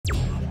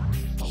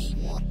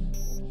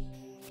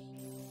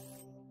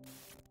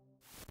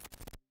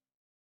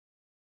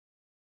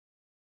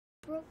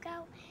broke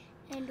out,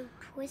 and a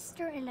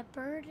twister, and a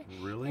bird.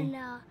 Really?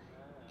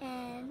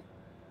 And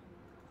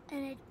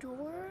a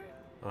door.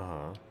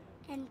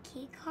 And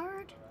key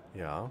card.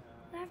 Yeah.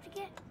 We have to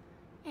get,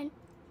 and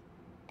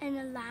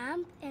a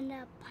lamp, and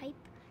a pipe.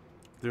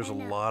 There's a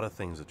lot of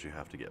things that you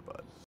have to get,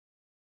 bud.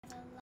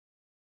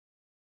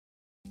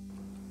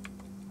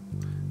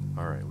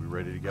 All right, we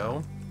ready to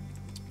go?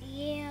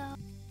 Yeah.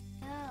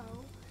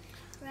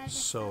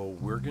 So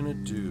we're gonna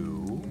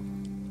do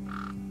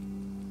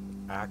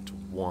Act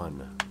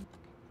 1.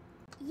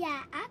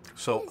 Yeah, Act 1.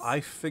 So I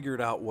figured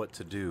out what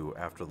to do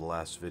after the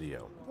last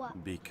video.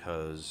 What?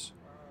 Because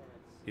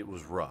it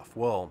was rough.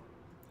 Well,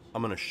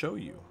 I'm gonna show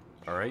you.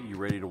 All right, you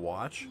ready to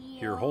watch?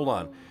 Here, hold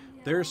on.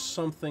 There's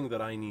something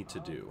that I need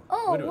to do.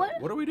 Oh,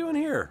 what are we doing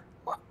here?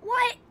 What?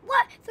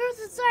 There's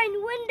a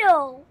sign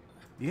window.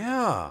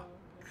 Yeah.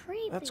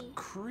 Creepy. That's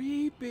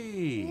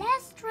creepy.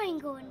 Let's try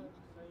and go in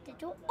the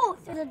door. Oh,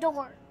 there's a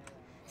door.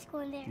 Let's go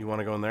in there. You want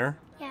to go in there?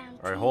 Yeah.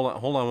 All right,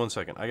 hold on 1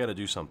 second. I got to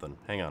do something.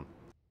 Hang on.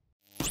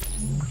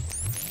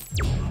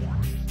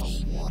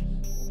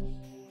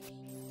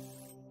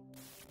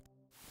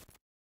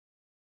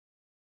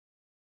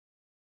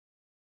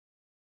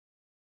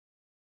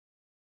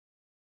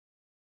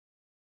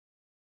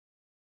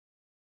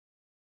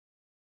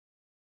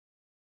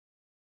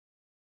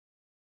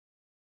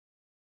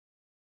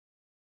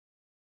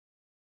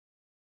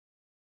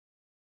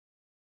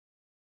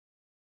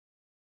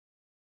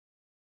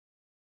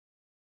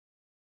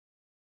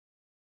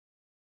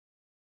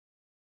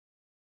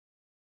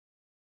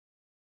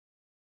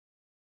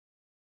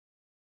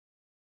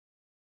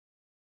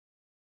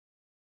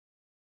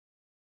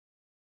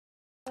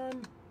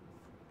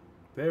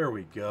 There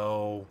we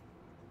go.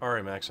 All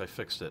right, Max, I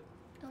fixed it.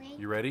 Okay.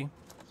 You ready?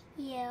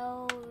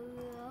 Yo.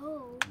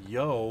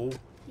 Yo.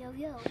 Yo,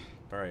 yo.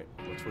 All right,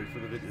 let's wait for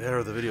the video.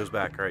 There, the video's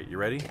back. All right, you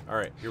ready? All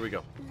right, here we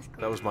go. Let's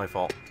go. That was my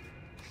fault.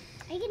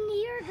 I can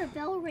hear the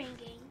bell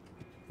ringing.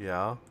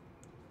 Yeah.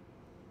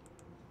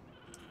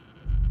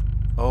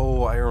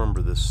 Oh, I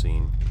remember this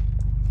scene.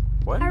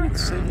 Why did it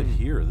save it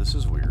here? This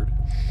is weird.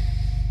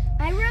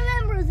 I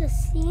remember the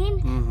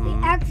scene. We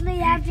actually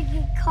have to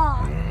get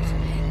caught.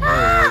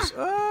 There it is.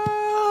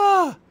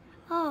 Ah!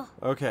 Oh.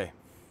 Okay.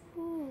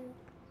 Ooh.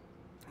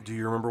 Do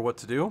you remember what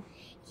to do?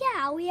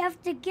 Yeah, we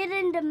have to get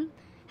in the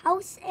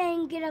house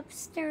and get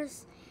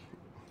upstairs.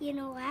 You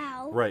know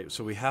how. Right,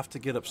 so we have to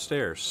get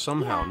upstairs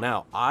somehow. Yeah.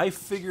 Now, I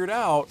figured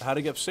out how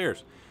to get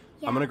upstairs.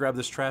 Yeah. I'm going to grab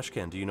this trash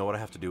can. Do you know what I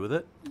have to do with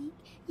it?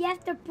 You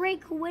have to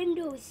break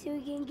windows so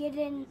you can get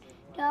in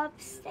the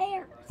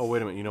upstairs. Oh,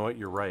 wait a minute. You know what?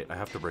 You're right. I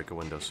have to break a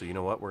window. So you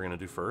know what we're going to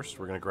do first?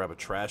 We're going to grab a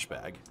trash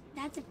bag.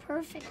 That's a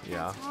perfect.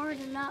 Yeah. That's hard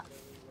enough.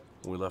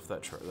 We left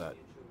that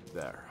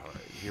there. All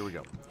right, here we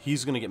go.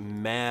 He's going to get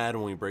mad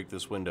when we break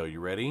this window. You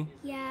ready?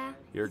 Yeah.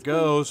 Here it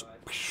goes.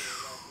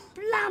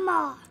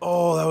 Blama.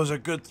 Oh, that was a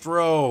good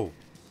throw.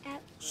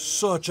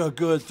 Such a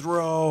good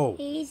throw.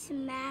 He's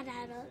mad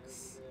at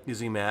us. Is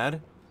he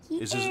mad? He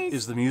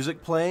Is the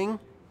music playing?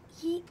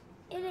 It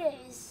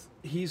is.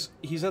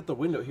 He's at the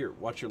window. Here,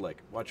 watch your leg.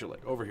 Watch your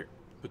leg. Over here.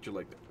 Put your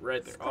leg there.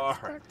 Right there. All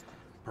right.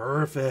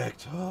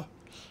 Perfect. Oh.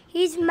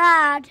 He's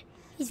mad.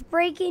 He's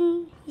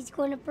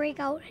going to break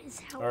out his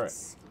house. All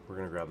right. We're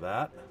going to grab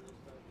that.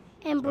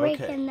 And break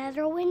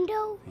another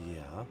window.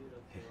 Yeah.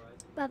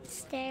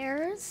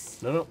 Upstairs.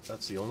 No.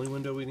 That's the only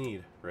window we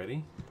need.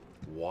 Ready?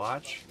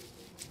 Watch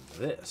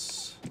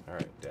this. All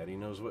right. Daddy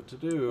knows what to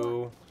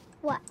do.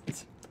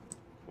 What?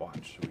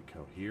 Watch. We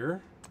go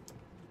here.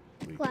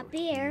 We go up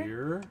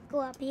here. Go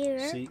up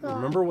here. See,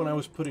 remember when I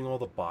was putting all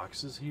the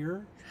boxes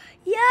here?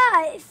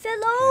 Yeah, it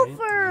fell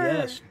over.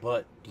 Yes,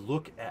 but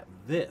look at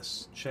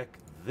this. Check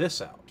this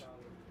out.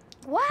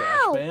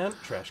 Wow.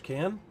 Trash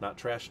can, not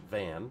trash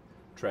van,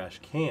 trash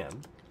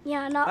can.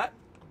 Yeah, not. Ah,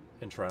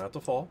 and try not to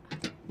fall.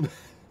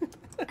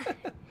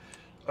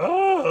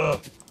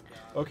 Oh!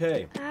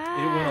 Okay, it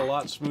went a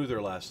lot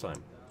smoother last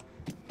time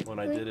when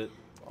I did it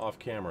off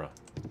camera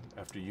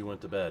after you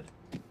went to bed.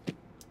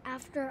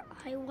 After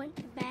I went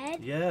to bed?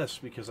 Yes,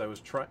 because I was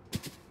trying.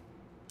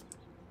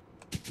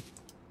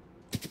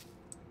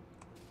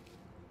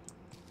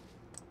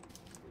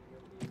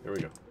 Here we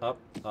go. Up,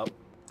 up,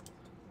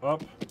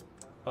 up,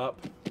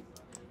 up,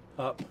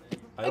 up.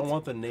 I don't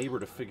want the neighbor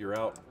to figure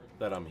out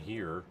that I'm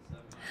here,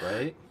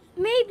 right?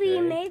 Maybe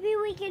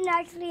we can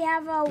actually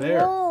have a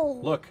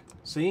wall. Look,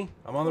 see?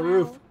 I'm on the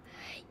roof.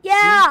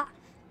 Yeah.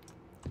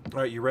 See?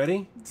 All right, you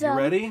ready? Jump, you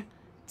ready?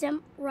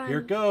 Jump, run. Here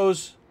it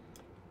goes.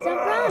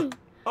 Jump, run.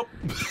 Oh.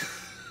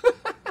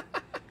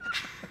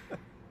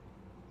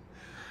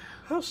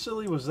 How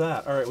silly was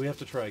that? All right, we have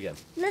to try again.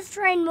 Let's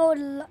try and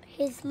mow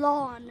his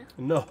lawn.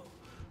 No.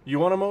 You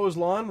want to mow his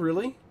lawn,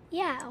 really?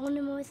 Yeah, I want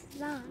to mow his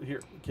lawn.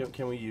 Here,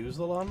 can we use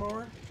the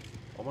lawnmower?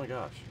 Oh my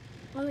gosh.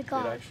 Oh my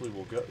god. It actually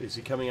will go. Is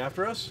he coming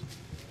after us?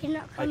 He's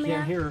not coming. I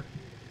can't hear.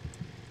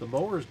 The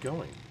mower is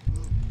going.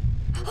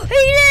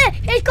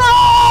 He's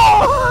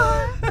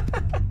gone!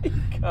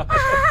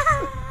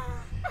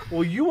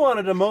 Well, you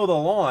wanted to mow the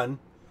lawn.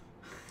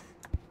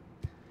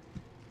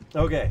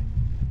 Okay.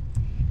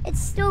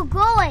 It's still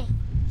going.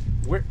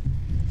 Where?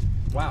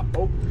 Wow.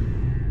 Oh.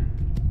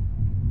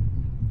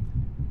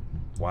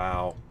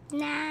 Wow.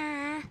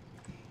 Nah.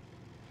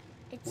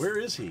 Where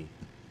is he?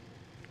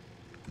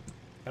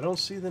 I don't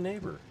see the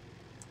neighbor.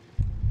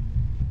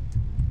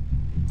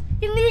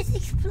 The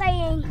music's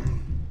playing.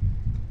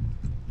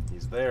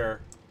 He's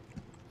there.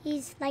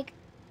 He's like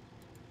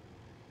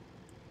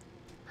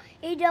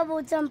a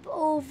double jump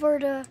over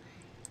the.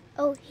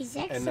 Oh, he's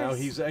exercising. And now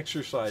he's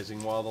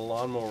exercising while the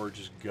lawnmower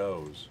just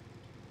goes.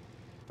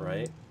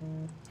 Right?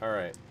 All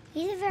right.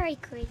 He's a very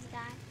crazy guy.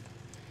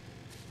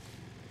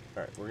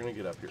 All right, we're gonna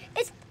get up here.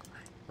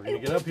 We're gonna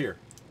It's. get up here.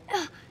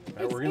 All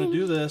right, we're gonna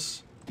do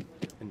this,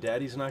 and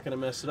Daddy's not gonna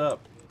mess it up.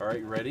 All right,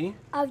 you ready?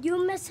 Oh,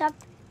 you mess up,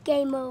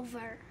 game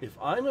over. If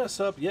I mess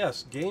up,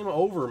 yes, game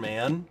over,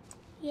 man.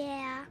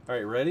 Yeah. All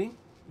right, ready?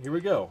 Here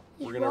we go.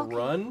 He's We're gonna walking.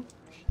 run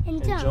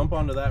And and jump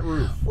onto that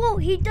roof. Whoa,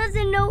 he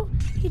doesn't know.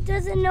 He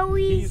doesn't know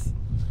he's.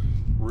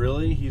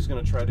 Really? He's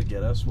gonna try to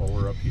get us while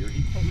we're up here?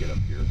 He can't get up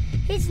here.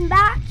 He's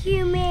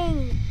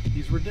vacuuming.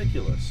 He's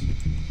ridiculous.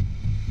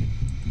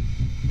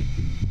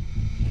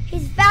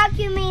 He's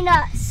vacuuming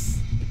us.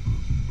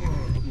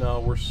 No,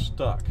 we're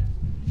stuck.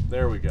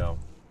 There we go.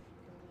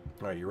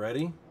 All right, you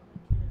ready?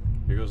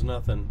 Here goes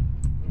nothing.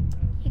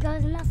 He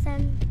goes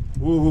nothing.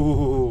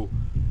 Ooh.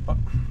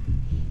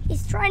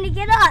 He's trying to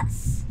get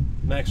us.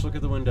 Max, look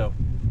at the window.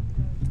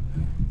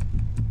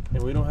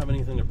 And we don't have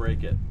anything to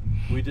break it.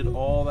 We did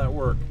all that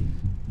work,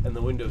 and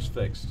the window's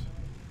fixed.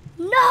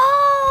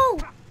 No!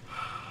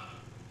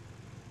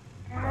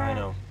 I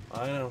know.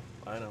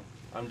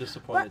 I'm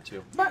disappointed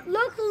too. But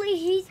luckily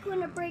he's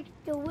gonna break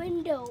the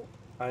window.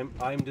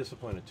 I'm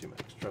disappointed too,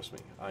 Max. Trust me,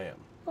 I am.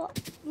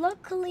 But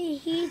luckily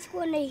he's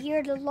gonna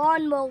hear the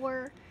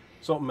lawnmower.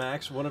 So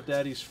Max, one of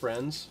Daddy's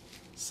friends,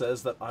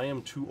 says that I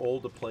am too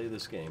old to play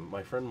this game.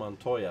 My friend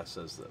Montoya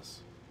says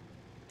this.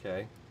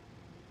 Okay.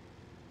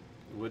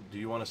 Do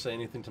you want to say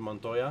anything to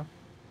Montoya?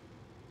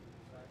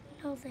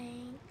 No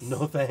thanks.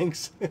 No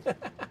thanks.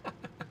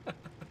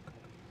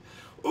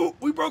 Oh,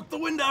 we broke the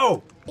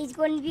window. He's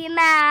going to be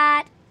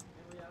mad.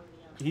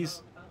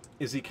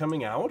 Is he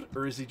coming out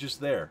or is he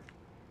just there?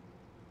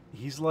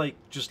 He's like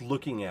just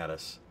looking at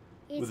us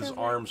with his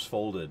arms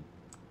folded.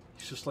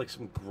 He's just like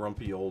some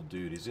grumpy old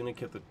dude. He's gonna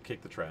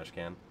kick the trash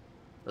can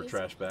or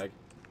trash bag.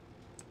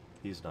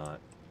 He's not.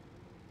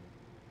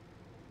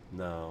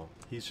 No,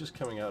 he's just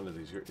coming out into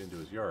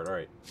his yard. All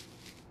right,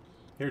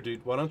 here,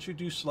 dude. Why don't you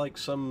do like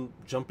some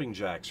jumping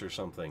jacks or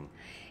something?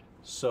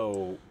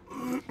 So.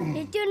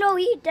 Did you know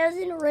he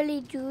doesn't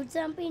really do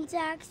jumping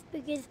jacks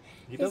because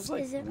he does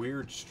like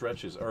weird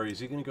stretches. All right, is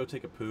he gonna go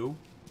take a poo?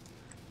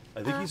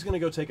 I think he's gonna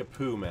go take a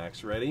poo,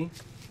 Max. Ready?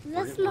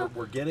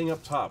 We're getting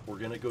up top. We're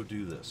gonna go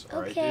do this.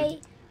 All right, okay.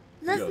 dude?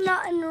 Let's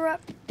not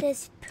interrupt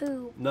this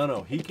poo.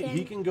 No. He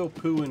can go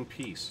poo in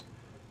peace.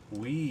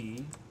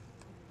 We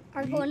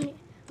are going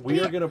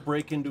to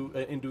break into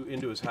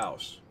his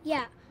house.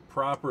 Yeah.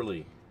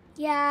 Properly.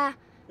 Yeah.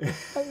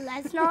 But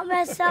let's not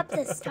mess up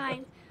this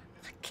time.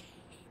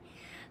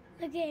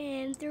 Look at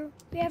him.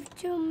 We have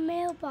 2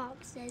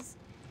 mailboxes.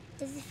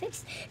 Is it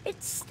fixed?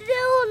 It's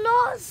still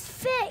not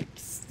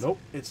fixed. Nope,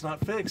 it's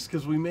not fixed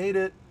because we made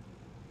it.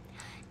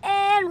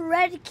 And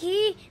red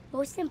key,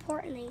 most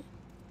importantly.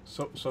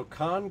 So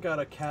Khan got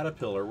a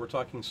caterpillar. We're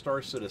talking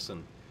Star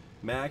Citizen.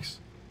 Max,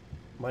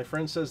 my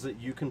friend says that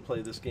you can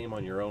play this game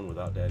on your own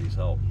without Daddy's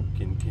help.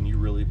 Can you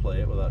really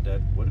play it without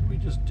Dad? What did we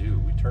just do?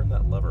 We turned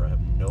that lever. I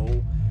have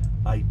no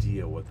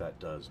idea what that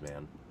does,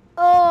 man.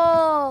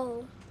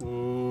 Oh.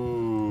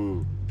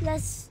 Ooh.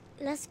 Let's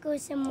go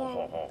some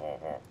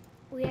more.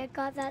 We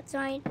got that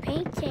giant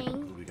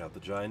painting. We got the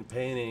giant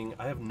painting.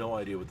 I have no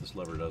idea what this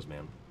lever does,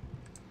 man.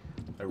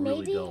 I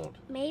really don't.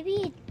 Maybe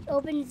it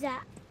opens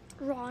that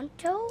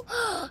Toronto.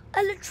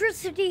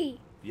 Electricity.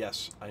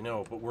 Yes, I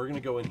know, but we're gonna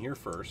go in here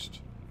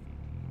first.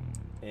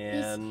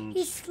 And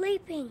he's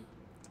sleeping.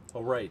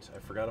 Oh right, I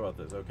forgot about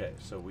this. Okay,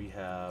 so we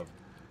have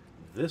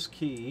this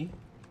key.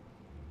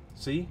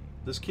 See?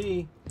 This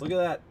key. Look at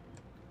that.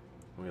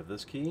 We have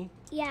this key.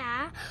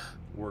 Yeah.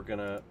 We're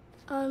gonna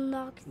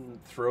unlock.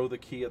 Throw the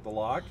key at the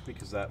lock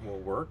because that will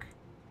work.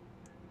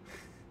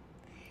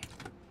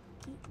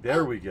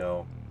 There we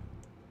go.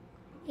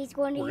 He's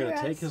going to We're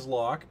gonna take his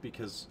lock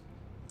because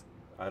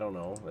I don't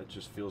know. It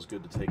just feels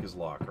good to take his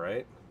lock,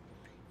 right?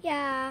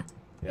 Yeah.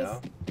 Yeah.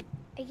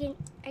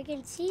 I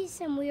can see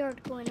some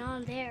weird going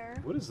on there.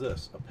 What is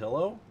this? A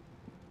pillow?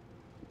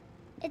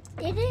 It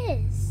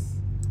is.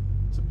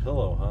 It's a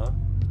pillow, huh?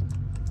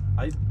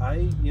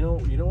 You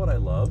know what I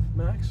love,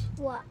 Max?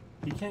 What?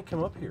 He can't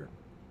come up here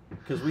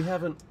because we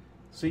haven't.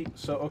 See,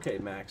 so okay,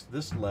 Max.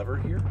 This lever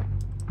here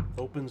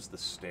opens the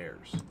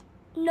stairs.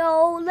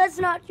 No, let's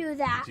not do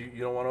that. You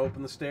don't want to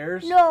open the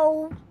stairs?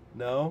 No.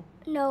 No?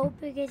 No,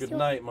 because Good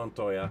night,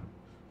 Montoya.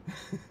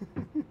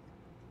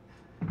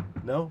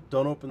 No?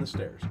 Don't open the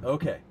stairs.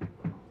 Okay.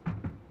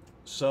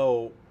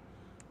 So...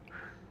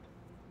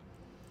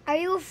 Are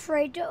you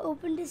afraid to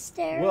open the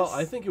stairs? Well,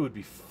 I think it would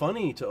be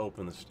funny to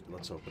open the stairs.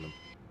 Let's open them.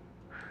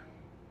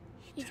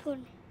 He's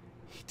going...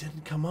 He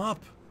didn't come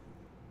up.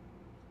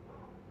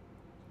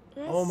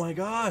 Oh my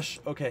gosh.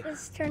 Okay.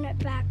 Let's turn it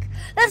back.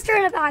 Let's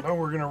turn it back. No,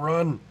 we're gonna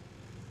run.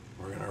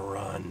 We're gonna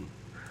run.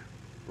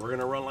 We're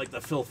gonna run like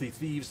the filthy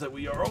thieves that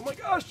we are. Oh my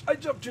gosh! I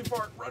jumped too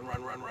far. Run,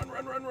 run, run, run,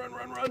 run, run, run,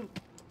 run, run.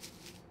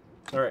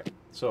 All right.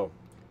 So,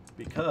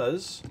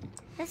 because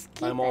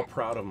I'm all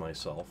proud of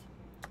myself.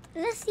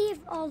 Let's see if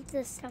all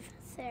this stuff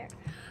is there.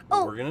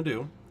 What we're gonna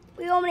do?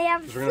 We only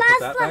have a We're gonna put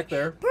that flashlight. back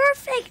there.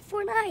 Perfect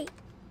for night.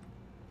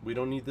 We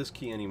don't need this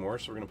key anymore,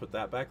 so we're gonna put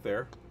that back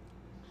there.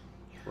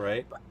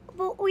 Right?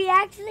 But we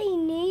actually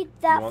need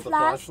that You want the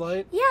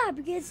flashlight? Yeah,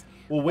 because.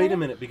 Well, wait a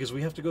minute, because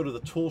we have to go to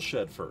the tool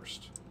shed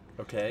first.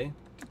 Okay?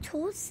 The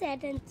tool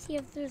shed and see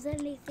if there's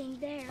anything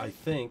there. I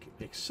think,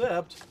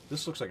 except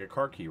this looks like a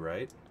car key,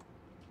 right?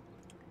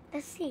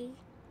 Let's see.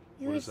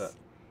 What is that?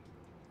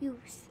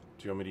 Use.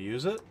 Do you want me to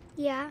use it?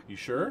 Yeah. You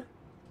sure?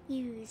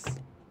 Use.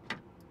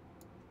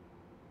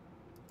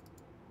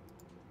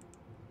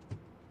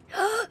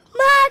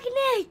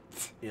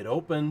 Magnet! It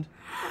opened.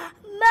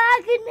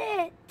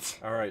 Magnet!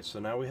 All right, so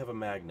now we have a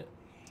magnet.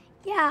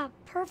 Yeah,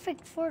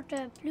 perfect for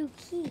the blue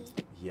key.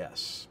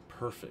 Yes,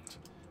 perfect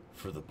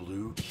for the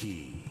blue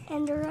key.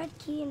 And the red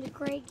key and the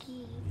gray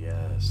key.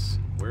 Yes.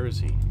 Where is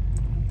he?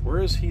 Where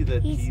is he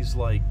that he's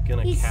like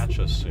gonna catch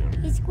us soon?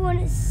 He's going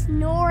to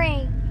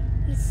snoring.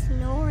 He's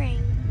snoring.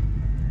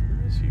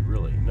 Where is he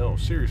really? No,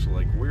 seriously,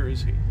 like where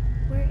is he?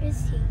 Where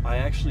is he? I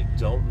actually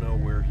don't know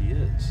where he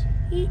is.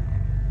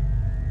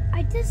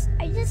 I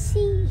just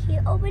see he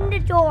opened the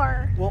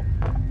door. Well,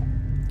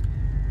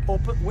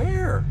 open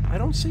where? I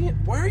don't see it.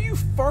 Why are you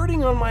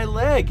farting on my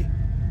leg?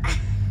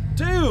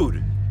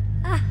 Dude!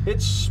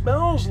 It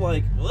smells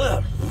like...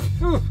 Ugh.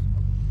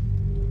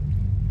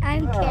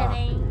 I'm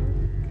kidding.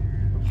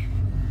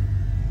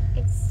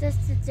 It's just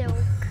a joke.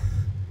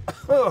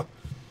 How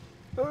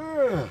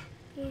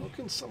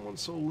can someone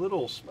so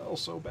little smell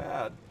so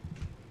bad?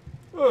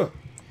 Ugh.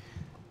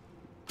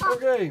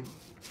 Okay.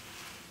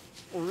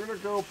 We're gonna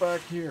go back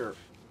here.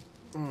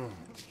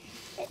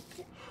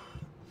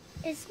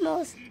 It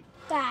smells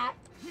bad.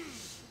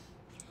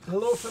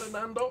 Hello,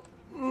 Fernando.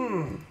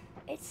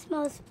 It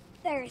smells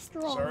very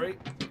strong. Sorry,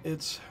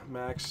 it's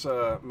Max.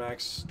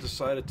 Max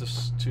decided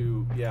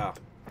to yeah.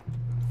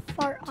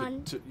 Fart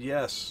on.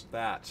 Yes,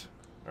 that.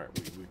 All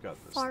right, we've got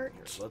this. Fart.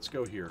 Here. Let's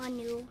go here. On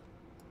you.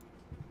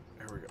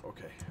 There we go.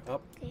 Okay,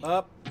 up, Okay.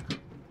 up,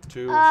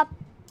 two. Up.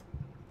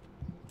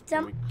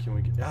 Jump. Can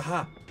we get?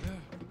 Aha.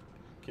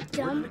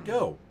 Okay, where did it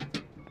go?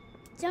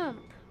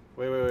 Jump.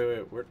 Wait.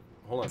 Where?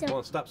 Hold on. Jump.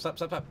 Hold on.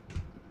 Stop.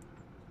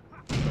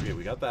 Okay,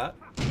 we got that.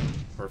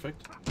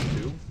 Perfect.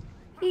 Two.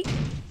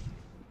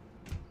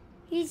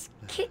 He's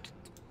kicked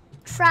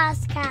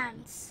trash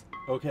cans.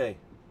 Okay,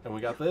 and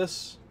we got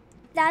this.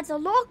 That's a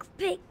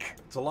lockpick.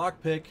 It's a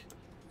lockpick.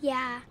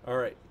 Yeah. All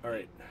right.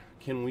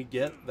 Can we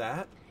get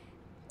that?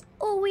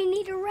 Oh, we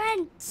need a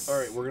wrench. All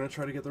right, we're gonna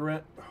try to get the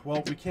wrench.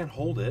 Well, we can't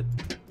hold it.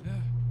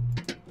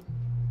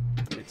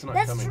 It's not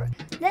coming.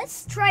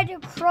 Let's try the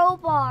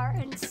crowbar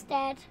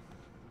instead.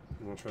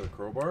 You want to try the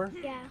crowbar?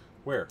 Yeah.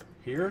 Where?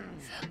 Here?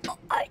 Oh,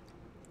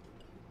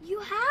 you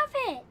have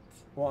it.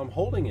 Well, I'm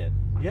holding it.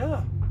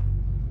 Yeah.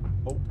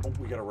 Oh,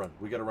 we gotta run.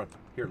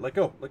 Here, let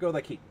go. Let go of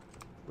that key.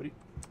 What are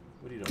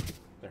you doing?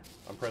 There.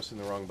 I'm pressing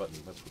the wrong button.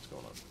 That's what's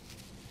going on.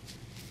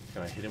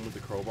 Can I hit him with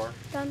the crowbar?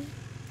 Done.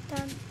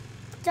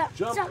 Jump.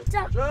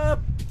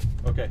 Jump!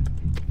 Okay.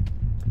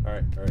 All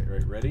right.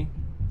 Ready?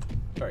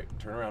 All right,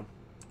 turn around.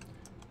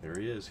 There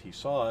he is. He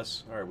saw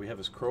us. All right, we have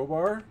his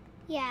crowbar.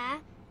 Yeah.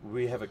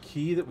 We have a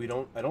key that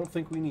I don't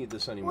think we need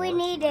this anymore. We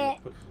need it.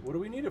 What do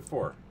we need it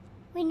for?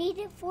 We need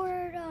it for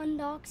to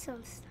unlock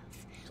some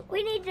stuff.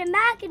 We need the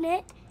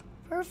magnet.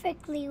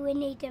 Perfectly, we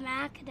need the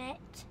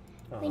magnet.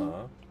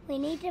 We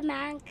need the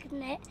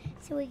magnet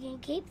so we can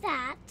keep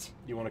that.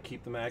 You want to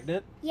keep the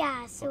magnet?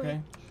 Yeah, so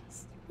okay.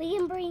 we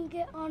can bring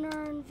it on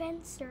our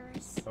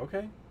adventures.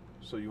 Okay.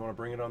 So you want to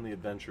bring it on the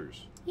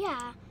adventures?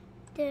 Yeah,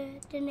 the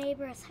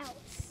neighbor's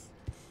house.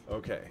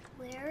 Okay.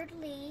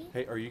 Weirdly.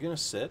 Hey, are you going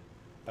to sit?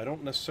 I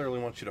don't necessarily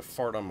want you to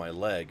fart on my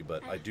leg,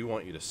 but I do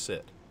want you to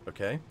sit,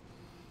 okay?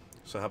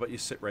 So how about you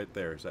sit right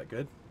there? Is that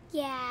good?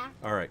 Yeah.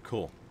 All right,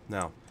 cool.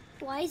 Now.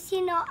 Why is he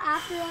not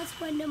after us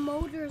when the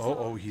motor's on?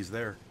 Oh, he's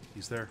there.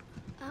 He's there.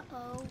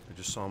 Uh-oh. I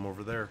just saw him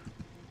over there.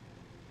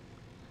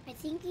 I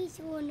think he's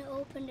going to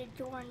open the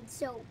door and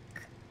choke.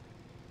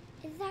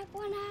 Is that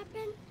going to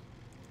happen?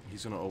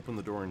 He's going to open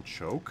the door and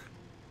choke?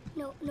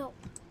 No.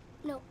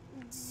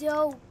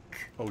 Joke.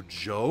 Oh,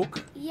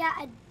 joke?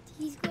 Yeah,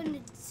 he's going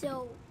to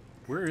joke.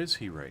 Where is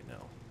he right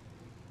now?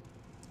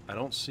 I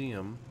don't see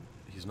him.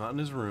 He's not in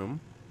his room.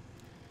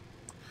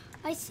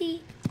 I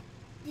see.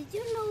 Did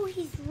you know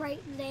he's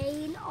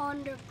laying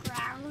on the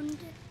ground?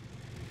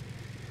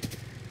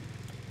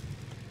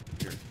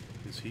 Here,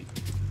 is he?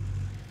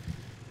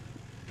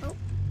 Oh.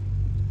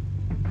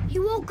 He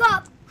woke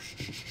up.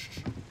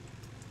 Shh.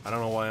 I don't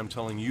know why I'm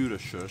telling you to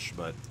shush,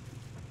 but...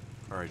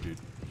 Alright, dude.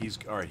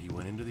 Alright, he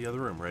went into the other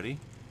room. Ready?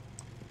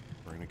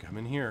 We're gonna come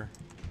in here.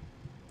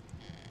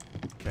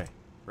 Okay,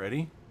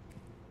 ready?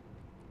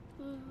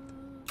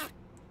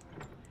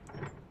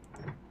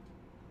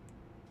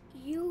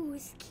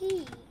 Use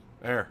key.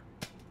 There.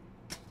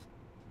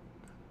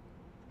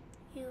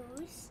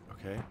 Use.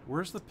 Okay.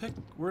 Where's the pick?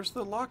 Where's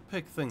the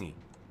lockpick thingy?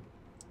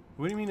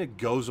 What do you mean it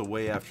goes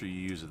away after you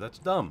use it? That's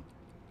dumb.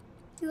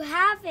 You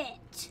have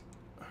it.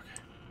 Okay.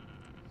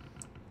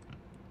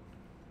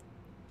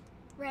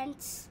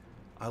 Rinse.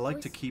 I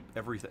like to keep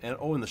everything. And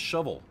oh, and the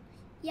shovel.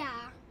 Yeah.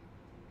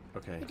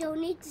 Okay. We don't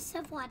need the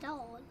shovel at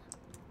all.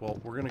 Well,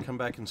 we're gonna come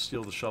back and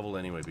steal the shovel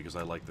anyway because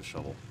I like the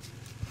shovel.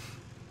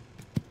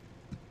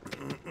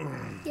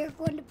 You're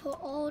going to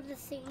put all the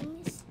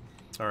things.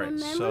 All right.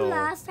 Remember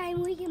last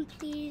time we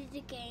completed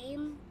the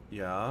game?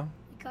 Yeah.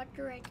 We got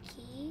the red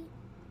key.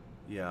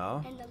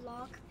 Yeah. And the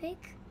lockpick.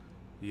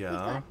 Yeah. We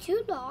got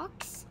 2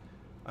 locks.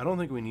 I don't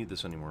think we need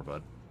this anymore,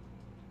 bud.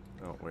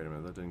 Oh, wait a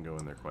minute. That didn't go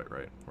in there quite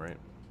right, right?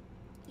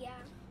 Yeah.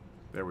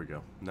 There we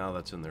go. Now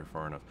that's in there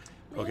far enough.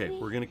 Maybe. Okay,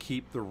 we're going to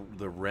keep the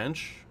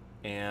wrench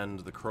and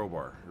the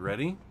crowbar.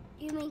 Ready?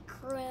 You mean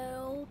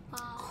crowbar.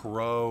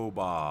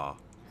 Crowbar.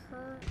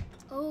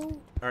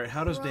 All right,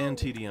 how does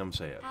DanTDM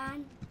say it?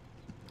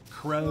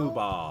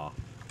 Crowbar.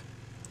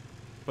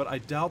 But I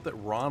doubt that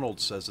Ronald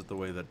says it the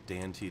way that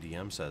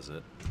DanTDM says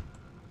it.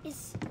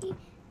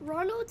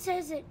 Ronald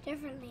says it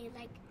differently.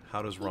 Like.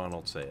 How does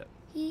Ronald say it?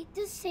 He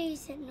just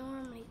says it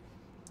normally.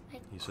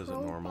 Like he says it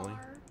normally?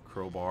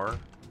 Crowbar?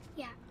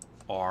 Yeah.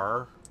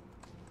 R.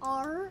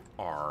 R.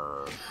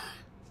 R.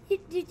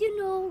 Did you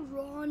know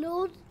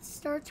Ronald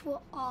starts with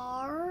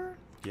R?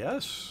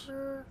 Yes.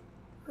 R.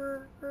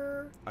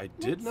 I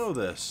did know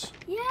this.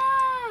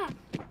 Yeah.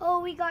 Oh,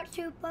 we got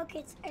 2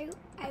 buckets.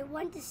 I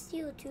want to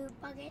steal 2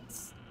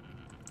 buckets.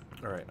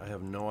 All right, I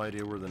have no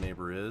idea where the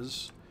neighbor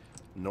is,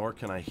 nor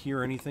can I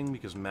hear anything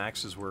because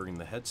Max is wearing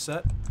the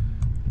headset.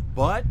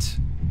 But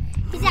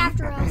he's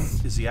after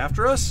us. Is he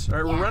after us? All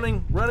right, yeah. We're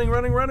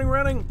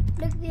running.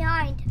 Look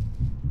behind.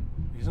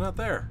 He's not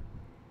there.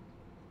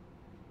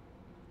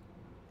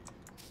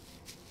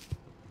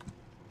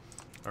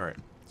 All right,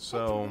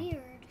 so that's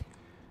weird.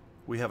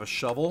 We have a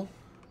shovel.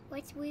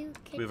 What's weird?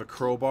 We have a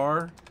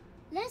crowbar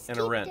and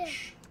a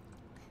wrench.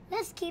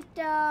 Let's keep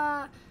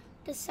the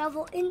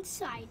shovel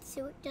inside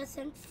so it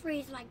doesn't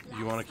freeze like last time.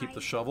 You want to keep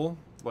the shovel?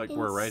 Like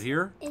where, right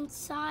here?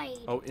 Inside.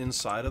 Oh,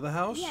 inside of the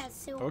house? Yeah,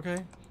 so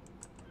okay.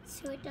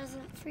 So it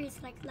doesn't freeze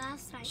like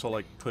last time. So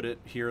like put it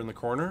here in the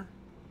corner?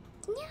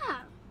 Yeah.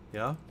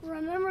 Yeah?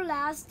 Remember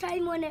last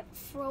time when it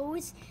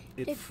froze?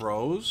 It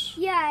froze?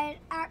 Yeah, it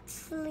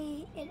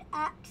actually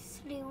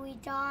we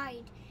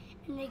died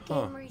and the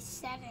game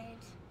resetted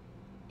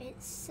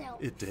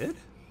itself. It did?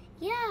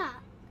 Yeah.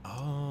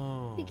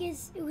 Oh.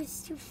 Because it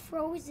was too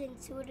frozen,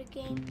 so the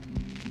game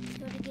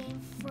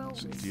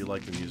froze. So do you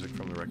like the music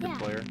from the record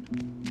player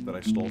that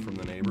I stole from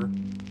the neighbor?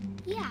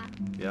 Yeah.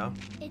 Yeah?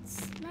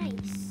 It's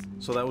nice.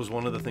 So that was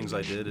one of the things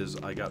I did is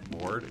I got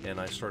bored and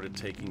I started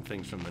taking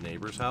things from the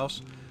neighbor's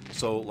house.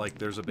 So like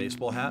there's a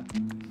baseball hat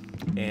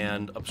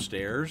and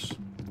upstairs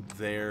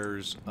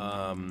there's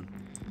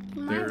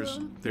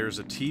there's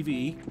a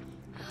TV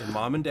in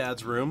Mom and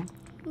Dad's room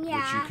which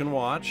you can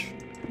watch.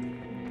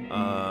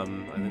 I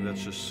think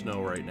that's just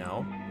snow right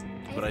now.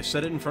 But I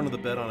set it in front of the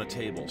bed on a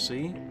table,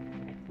 see?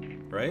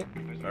 Right?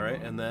 All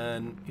right, and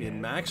then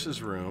in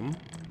Max's room,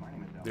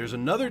 there's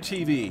another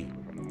TV.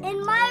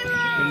 In my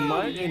room!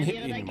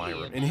 In my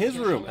room. In his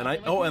room. And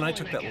I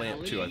took that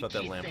lamp too. I thought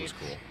that lamp was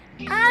cool.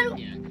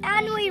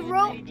 And we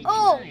wrote,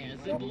 oh!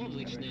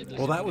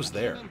 Well, that was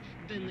there.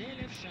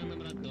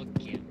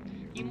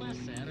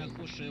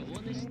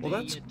 Well,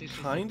 that's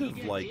kind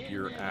of like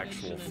your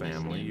actual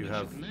family. You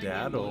have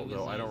Dad,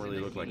 although I don't really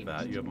look like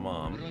that. You have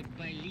Mom.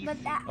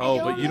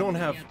 But you don't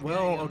have,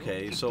 well,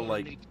 okay, so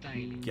like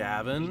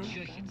Gavin.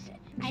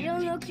 I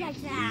don't look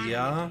like that.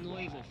 Yeah.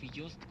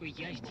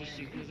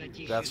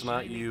 That's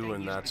not you,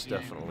 and that's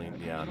definitely,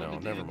 yeah, no,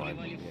 never mind.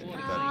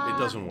 It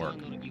doesn't work.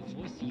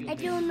 I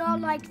do not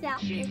like that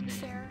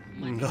picture.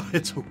 No,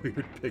 it's a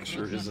weird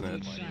picture, isn't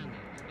it?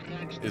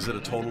 Is it a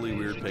totally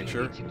weird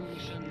picture?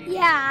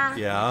 Yeah.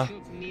 Yeah?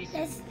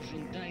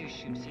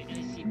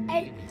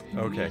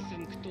 Okay.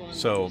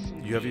 So,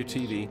 you have your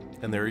TV,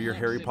 and there are your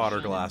Harry Potter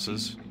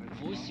glasses.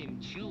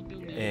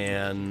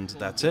 And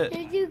that's it.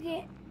 Did you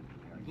get...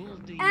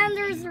 And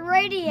there's a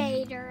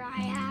radiator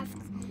I have.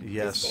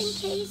 Yes.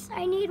 Just in case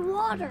I need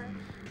water.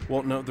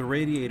 Well, no, the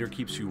radiator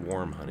keeps you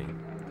warm, honey.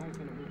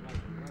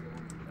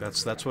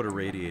 That's what a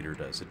radiator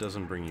does. It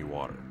doesn't bring you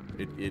water.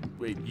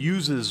 It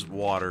uses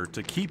water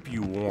to keep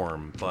you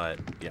warm, but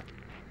yeah.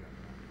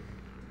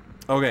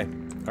 Okay,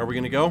 are we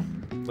gonna go?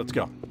 Let's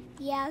go.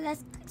 Yeah,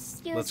 let's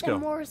steal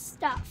some more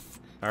stuff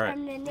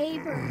from the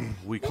neighbor.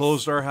 We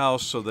closed our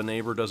house so the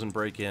neighbor doesn't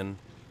break in.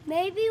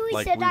 Maybe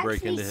we should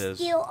actually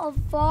steal a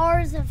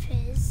vase of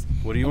his.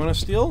 What do you want to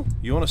steal?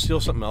 You want to steal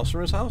something else from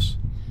his house?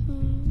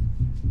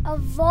 A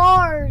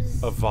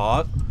vase. A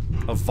vase?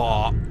 A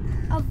vase.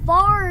 A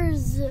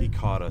vase. He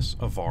caught us.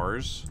 A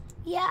vase?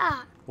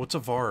 Yeah. What's a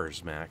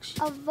vase, Max?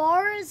 A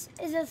vase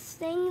is a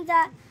thing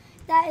that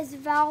is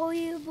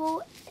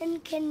valuable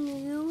and can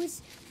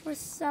use for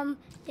some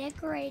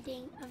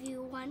decorating if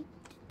you want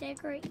to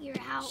decorate your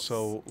house.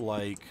 So,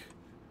 like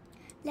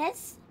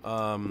Let's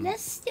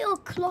steal a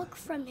clock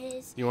from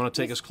his. You want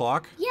to take his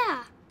clock?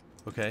 Yeah.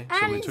 Okay,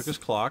 so we took his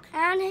clock.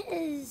 And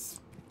his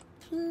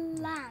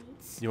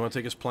plants. You want to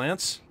take his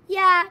plants?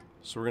 Yeah.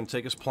 So we're going to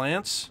take his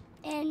plants.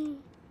 And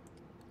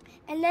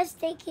let's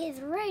take his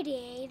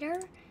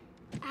radiator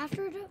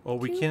after the... Oh,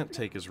 we can't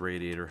take his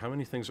radiator. How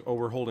many things? Oh,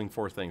 we're holding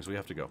 4 things. We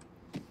have to go.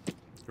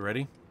 You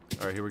ready?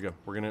 All right, here we go.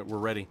 We're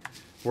ready.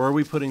 Where are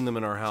we putting them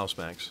in our house,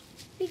 Max?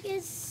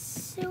 Because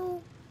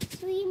so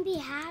we can be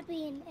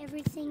happy and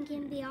everything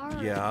can be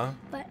ours. Yeah.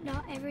 But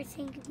not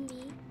everything can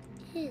be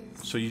his.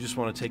 So you just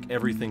want to take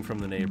everything from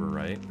the neighbor,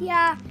 right?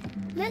 Yeah.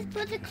 Let's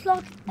put the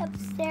clock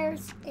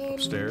upstairs in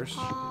Upstairs?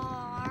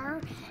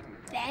 our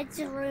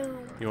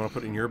bedroom. You want to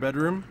put it in your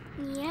bedroom?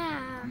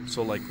 Yeah.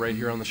 So like right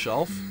here on the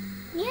shelf?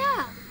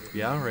 Yeah.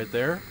 Yeah, right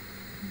there?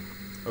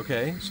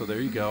 Okay, so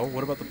there you go.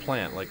 What about the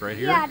plant? Like right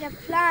here? Yeah, the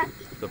plant.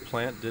 The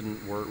plant didn't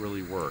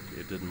really work.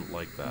 It didn't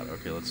like that.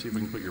 Okay, let's see if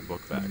we can put your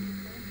book back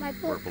My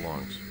where book. it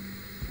belongs.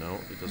 No,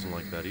 it doesn't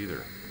like that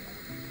either.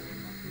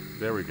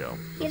 There we go.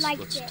 He liked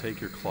Let's it. take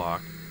your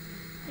clock.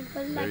 And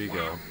put it There like you that.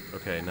 go.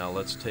 Okay, now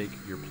let's take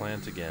your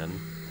plant again.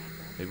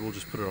 Maybe we'll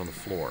just put it on the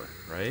floor,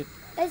 right?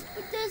 Let's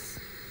put this.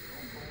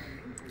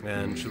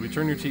 And should we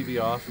turn your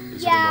TV off?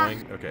 Is Yeah. it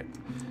annoying? Okay.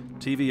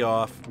 TV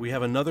off. We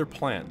have another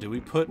plant. Do we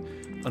put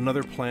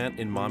another plant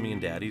in Mommy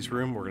and Daddy's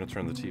room? We're going to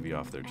turn the TV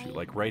off there too.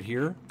 Like right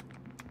here?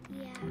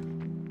 Yeah.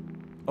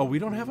 Oh, we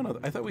don't have another.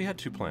 I thought we had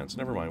 2 plants.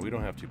 Never mind. We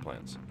don't have 2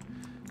 plants.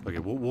 Okay,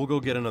 we'll go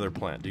get another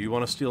plant. Do you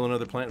want to steal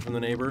another plant from the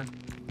neighbor?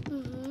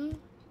 Mm-hmm.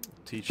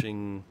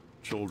 Teaching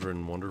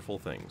children wonderful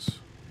things.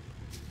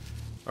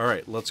 All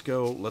right, let's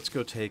go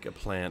take a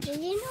plant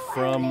Did you know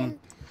from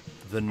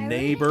the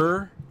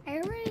neighbor. I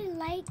really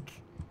like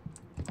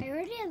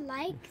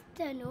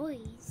the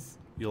noise.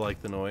 You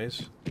like the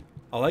noise?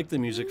 I like the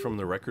music from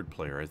the record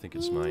player. I think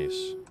it's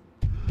nice.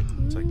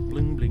 It's like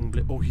bling, bling,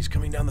 bling. Oh, he's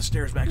coming down the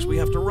stairs, Max. We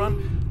have to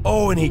run.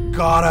 Oh, and he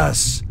got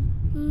us.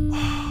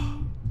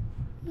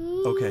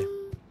 Okay.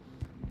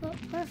 Well,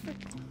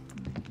 perfect.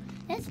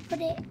 Let's put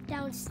it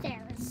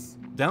downstairs.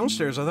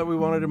 Downstairs? I thought we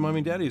wanted it in Mommy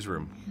and Daddy's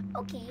room.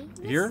 Okay.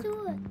 Let's Here?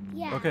 do it.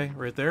 Yeah. Okay,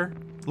 right there.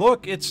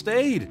 Look, it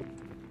stayed.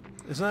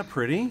 Isn't that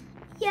pretty?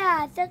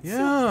 Yeah, that's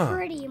Yeah. so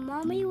pretty.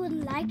 Mommy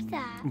would like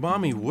that.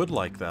 Mommy would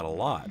like that a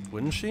lot,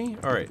 wouldn't she?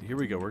 All right, here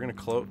we go. We're going to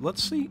close.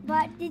 Let's see.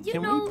 But did you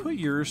Can know? we put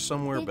yours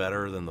somewhere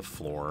better than the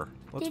floor?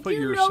 Let's did put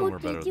you yours know? somewhere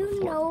better Did than the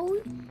you floor.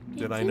 know?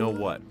 Did I you know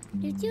what?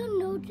 Did you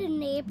know the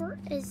neighbor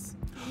is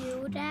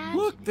you, Dad?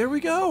 Look, there we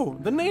go.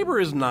 The neighbor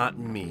is not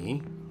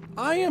me.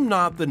 I am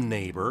not the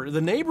neighbor. The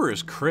neighbor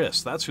is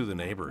Chris. That's who the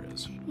neighbor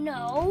is.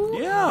 No.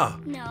 Yeah.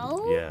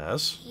 No.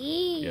 Yes.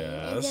 He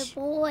Yes. is a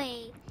boy.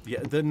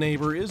 Yeah, the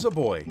neighbor is a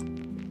boy.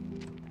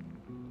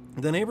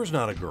 The neighbor's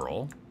not a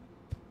girl.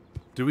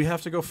 Do we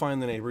have to go find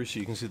the neighbor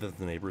so you can see that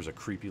the neighbor is a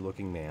creepy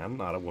looking man,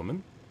 not a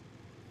woman?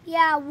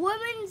 Yeah,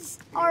 women's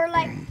are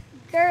like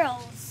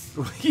girls.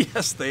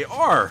 Yes, they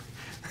are.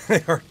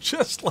 They are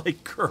just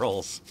like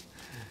girls.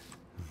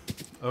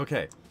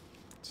 Okay.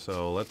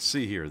 So let's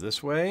see here.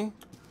 This way.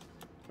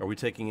 Are we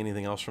taking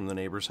anything else from the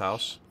neighbor's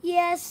house?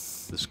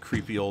 Yes. This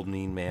creepy old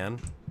mean man.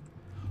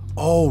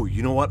 Oh,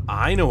 you know what?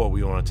 I know what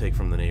we want to take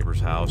from the neighbor's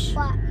house.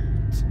 What?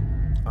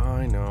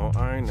 I know.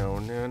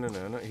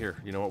 No. Here,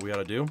 you know what we got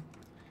to do?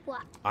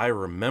 What? I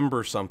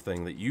remember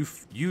something that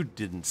you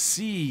didn't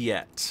see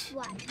yet.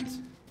 What?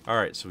 All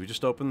right, so we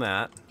just opened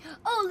that.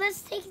 Oh,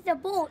 let's take the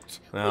boat.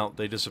 Well,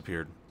 they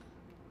disappeared.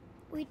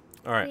 We.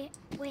 All right.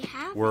 We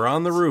have. We're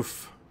on the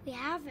roof. We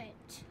have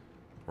it.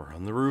 We're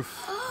on the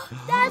roof.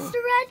 That's the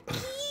red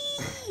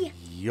key.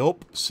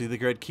 Yup. See the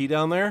red key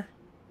down there?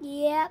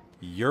 Yep.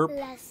 Yerp.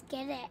 Let's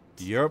get it.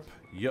 Yup.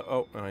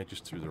 Oh, and I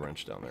just threw the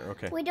wrench down there.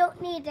 Okay. We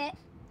don't need it.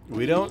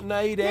 We don't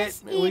need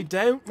it. We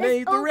don't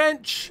need the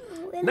wrench.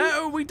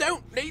 No, we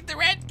don't need the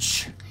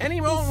wrench any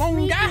more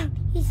longer.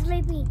 He's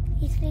sleeping.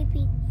 He's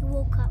sleeping. He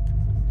woke up.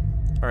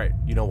 All right.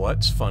 You know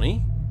what's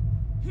funny?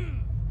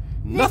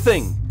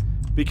 Nothing.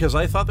 Because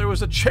I thought there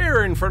was a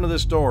chair in front of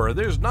this door.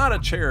 There's not a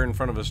chair in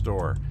front of this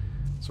door.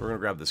 So we're going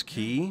to grab this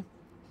key.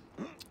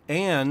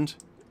 And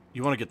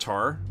you want a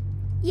guitar?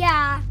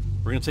 Yeah.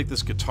 We're going to take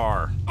this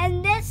guitar.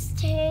 And let's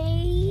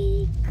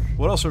take...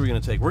 What else are we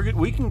going to take?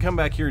 We can come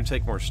back here and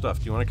take more stuff.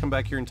 Do you want to come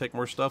back here and take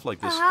more stuff?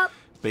 Like this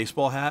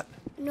baseball hat?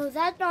 No,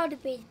 that's not a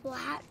baseball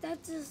hat.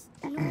 That's just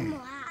a normal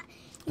hat.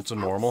 It's a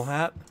normal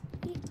hat?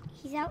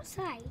 He's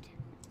outside.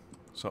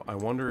 So I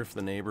wonder if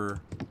the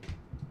neighbor...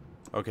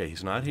 Okay,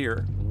 he's not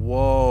here.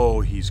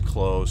 Whoa, he's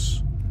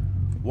close.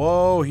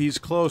 Whoa, he's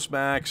close,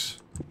 Max.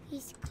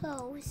 He's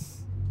close.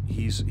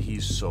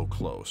 He's so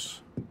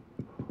close.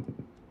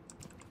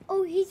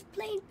 Oh, he's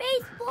playing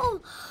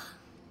baseball.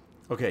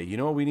 Okay, you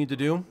know what we need to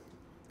do?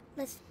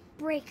 Let's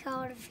break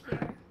out of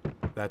here.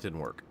 That didn't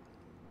work.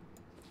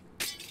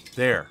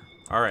 There.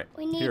 All right.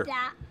 We need here.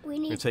 that. We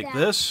need take that.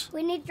 this.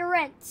 We need the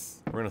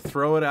rinse. We're going to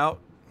throw it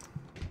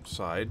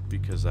outside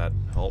because that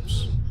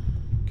helps.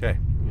 Okay.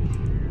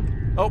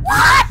 Oh.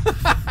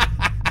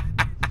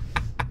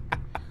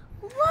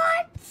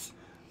 What?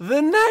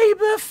 The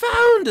neighbor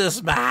found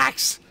us,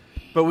 Max.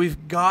 But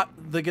we've got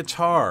the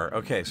guitar.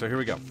 Okay, so here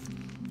we go.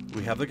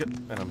 We have the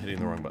and I'm hitting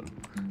the wrong button.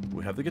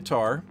 We have the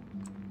guitar.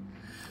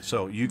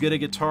 So you get a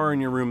guitar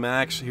in your room,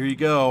 Max. Here you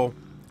go.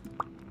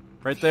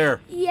 Right there.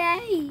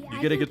 Yay!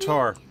 You get a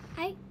guitar.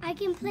 I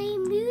can play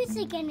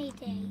music any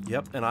day.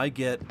 Yep, and I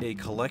get a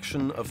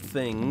collection of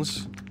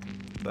things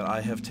that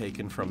I have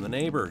taken from the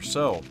neighbor.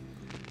 So,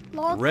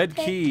 red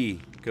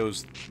key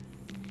goes...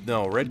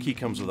 No, red key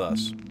comes with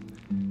us.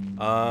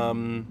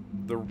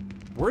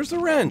 Where's the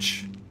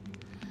wrench?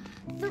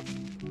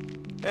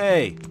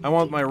 Hey, I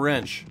want my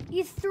wrench.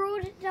 You threw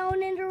it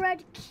down in the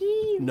red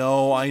key.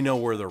 No, I know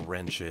where the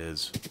wrench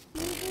is.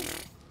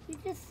 You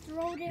just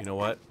threw it. You know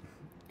what?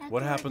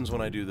 What happens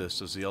when I do this?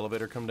 Does the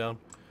elevator come down?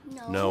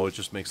 No. No, it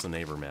just makes the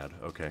neighbor mad.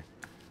 Okay.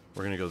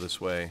 We're going to go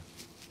this way.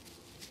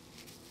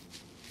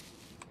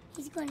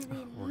 He's going to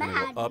be We're mad. We're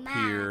going to go up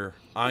here.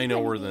 I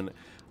know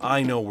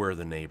where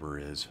the neighbor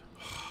is.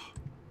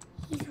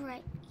 He's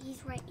right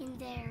in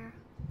there.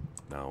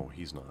 No,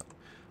 he's not.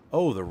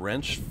 Oh, the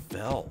wrench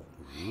fell.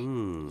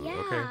 Ooh, yeah,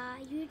 okay.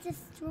 You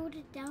just threw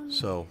it down.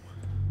 So,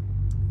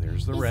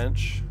 there's the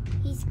wrench.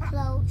 He's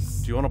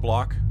close. Do you want a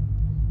block?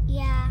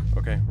 Yeah.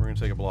 Okay, we're going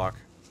to take a block.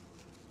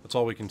 That's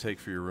all we can take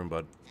for your room,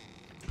 bud.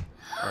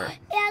 All right.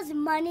 It has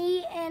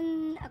money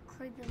and a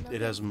creepy look.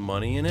 It has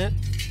money in it?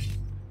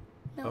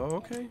 No. Oh,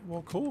 okay.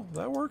 Well, cool.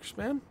 That works,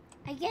 man.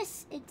 I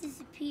guess it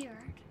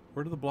disappeared.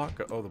 Where did the block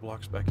go? Oh, the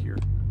block's back here.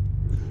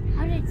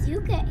 How did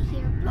you get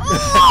here?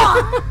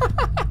 Oh!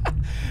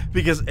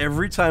 Because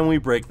every time we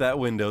break that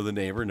window, the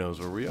neighbor knows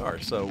where we are.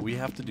 So we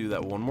have to do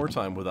that one more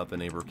time without the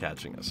neighbor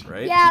catching us,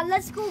 right? Yeah,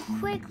 let's go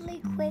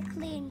quickly.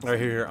 And all right,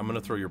 here. I'm going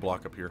to throw your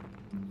block up here.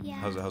 Yeah.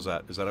 How's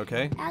that? Is that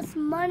okay? That's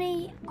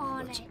money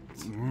on it.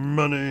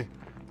 Money.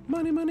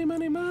 Money.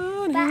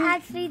 But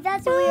actually,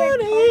 that's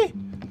weird.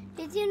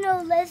 Did you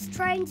know, let's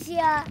try and see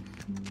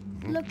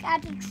look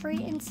at the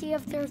tree and see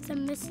if there's a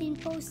missing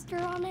poster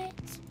on it.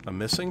 A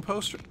missing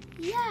poster?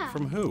 Yeah.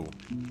 From who?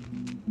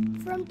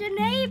 From the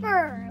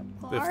neighbor,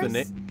 of course.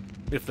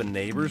 If the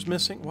neighbor's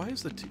missing, why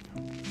is the TV?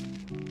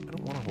 I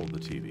don't want to hold the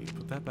TV.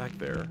 Put that back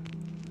there.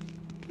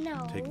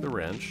 No. Take the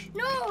wrench.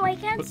 No, I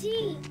can't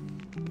see.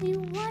 We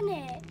want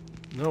it.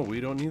 No, we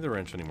don't need the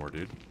wrench anymore,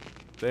 dude.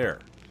 There.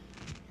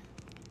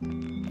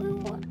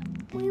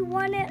 We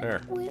want it.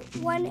 There. We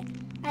want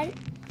it.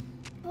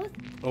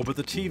 Oh, but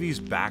the TV's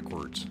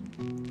backwards.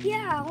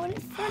 Yeah, I want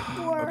it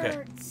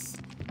frontwards.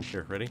 Okay.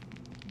 Here, ready?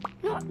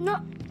 No.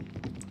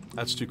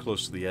 That's too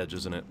close to the edge,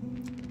 isn't it?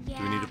 Yeah.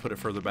 Do we need to put it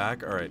further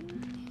back? All right.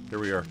 Here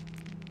we are.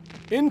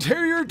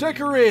 Interior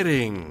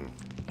decorating.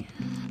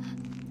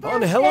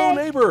 On Hello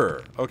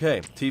Neighbor.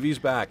 Okay, TV's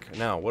back.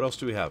 Now, what else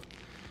do we have?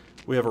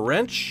 We have a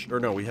wrench. Or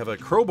no, we have a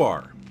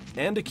crowbar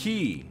and a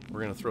key.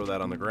 We're going to throw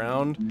that on the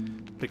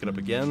ground. Pick it up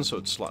again, so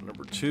it's slot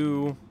number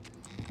 2.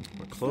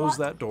 Close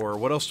that door.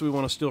 What else do we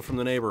want to steal from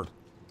the neighbor?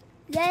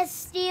 Let's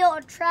steal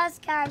a trash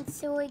can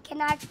so we can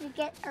actually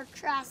get our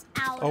trash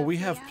out. Oh, we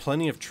have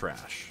plenty of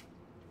trash.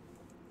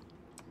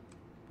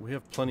 We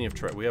have plenty of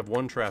trash. We have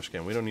one trash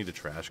can. We don't need a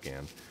trash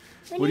can.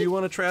 What do you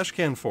want a trash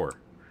can for?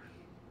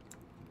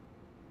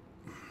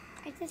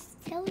 I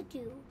just told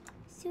you,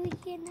 so we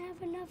can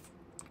have enough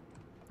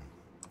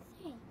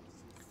things.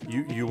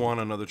 You want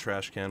another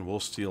trash can? We'll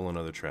steal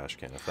another trash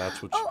can if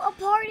that's what. A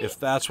party. If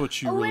that's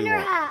what you really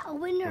want. A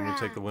winter hat. Want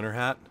to take the winter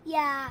hat?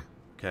 Yeah.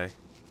 Okay.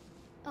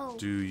 Oh.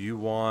 Do you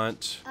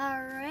want a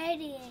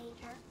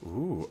radiator?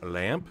 Ooh, a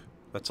lamp?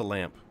 That's a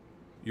lamp.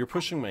 You're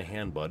pushing my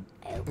hand, bud.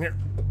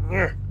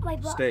 My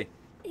butt. Stay.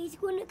 He's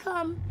going to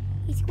come.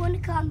 He's going to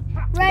come.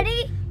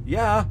 Ready?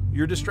 Yeah,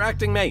 you're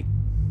distracting me.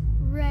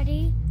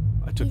 Ready?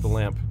 I took the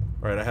lamp.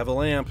 All right, I have a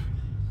lamp.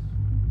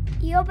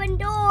 You open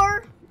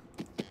door.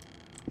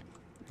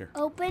 Here.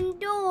 Open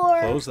door.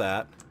 Close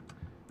that.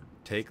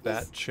 Take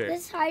that chair.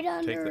 Let's hide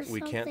under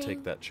We can't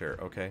take that chair,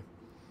 okay?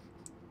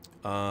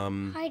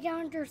 Hide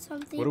under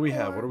something. What do we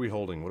have? What are we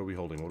holding? What are we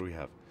holding? What do we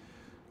have?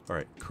 All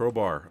right,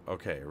 crowbar.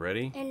 Okay,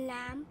 ready? And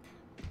lamp.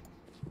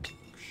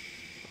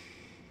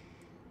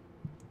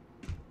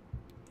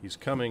 He's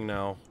coming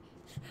now.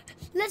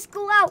 Let's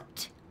go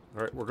out.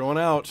 All right, we're going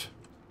out.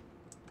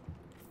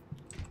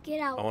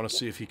 Get out. I want to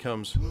see if he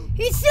comes.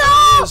 He's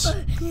up!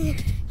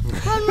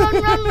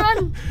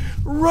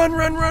 Run.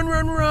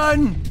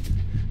 Run!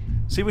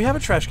 See, we have a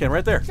trash can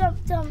right there. Jump.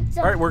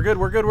 All right, we're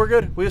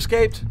good. We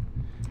escaped.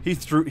 He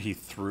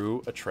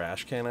threw a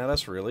trash can at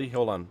us. Really?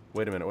 Hold on.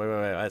 Wait a minute.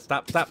 Wait.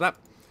 Stop.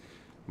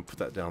 Put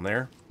that down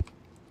there.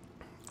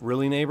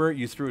 Really, neighbor?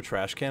 You threw a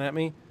trash can at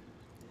me?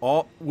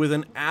 All with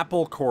an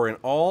apple core, and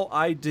all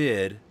I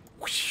did,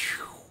 whoosh,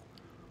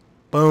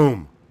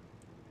 boom.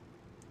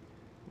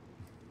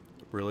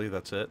 Really?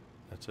 That's it?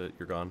 That's it?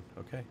 You're gone?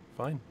 Okay,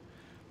 fine.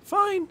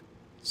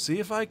 See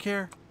if I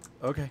care.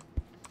 Okay.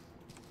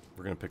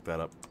 We're gonna pick that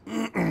up.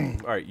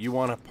 All right, you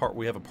want a part?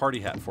 We have a party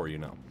hat for you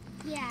now.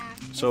 Yeah.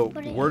 So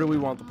where do we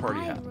want the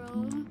party hat?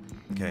 Room.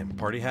 Okay,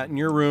 party hat in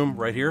your room,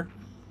 right here.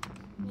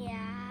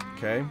 Yeah.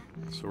 Okay.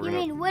 So we're You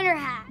mean winter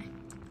hat?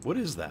 What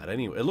is that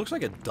anyway? It looks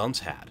like a dunce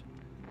hat.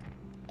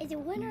 It's a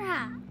winter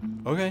hat.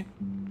 Okay.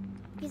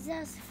 Because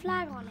there's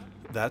flat on it.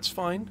 That's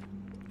fine.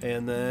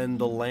 And then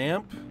the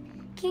lamp.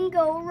 Can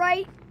go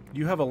right.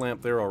 You have a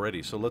lamp there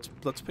already, so let's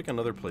pick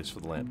another place for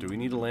the lamp. Do we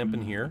need a lamp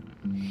in here?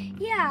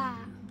 Yeah.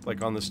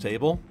 Like on this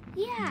table?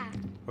 Yeah.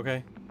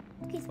 Okay.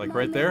 Because Like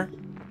right there?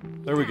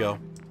 There we Yeah. go.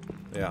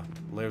 Yeah,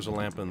 there's a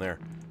lamp in there.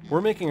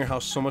 We're making our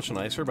house so much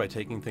nicer by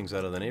taking things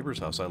out of the neighbor's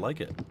house. I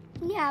like it.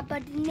 Yeah,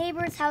 but the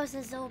neighbor's house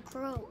is all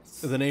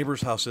gross. The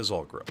neighbor's house is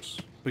all gross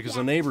because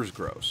the Yeah. neighbor's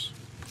gross.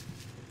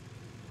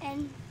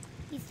 And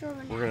he's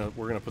throwing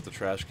We're gonna put the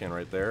trash can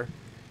right there.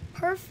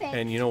 Perfect.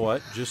 And you know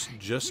what? Just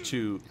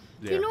to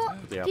do you know,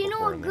 put the do apple you know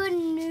core what in there. good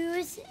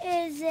news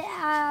is? It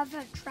have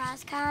a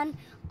trash can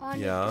on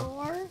Yeah. the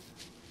door.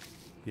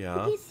 Yeah.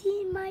 Because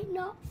he might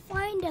not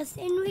find us,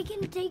 and we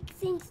can take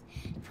things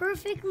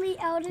perfectly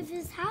out of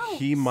his house.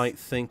 He might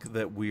think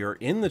that we are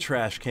in the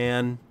trash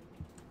can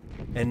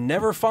and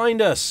never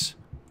find us.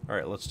 All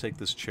right, let's take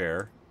this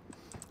chair.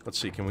 Let's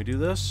see, can we do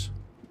this?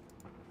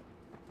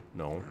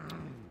 No.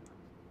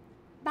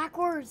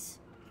 Backwards.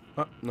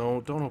 No,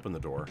 don't open the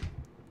door.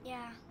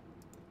 Yeah.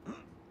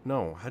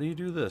 No, how do you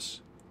do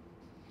this?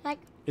 Like,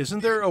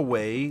 Isn't there a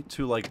way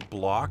to, like,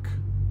 block?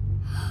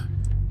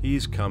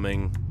 He's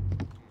coming.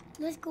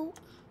 let's go.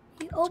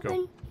 He go.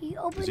 opened. He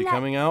opened Is he that.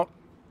 coming out?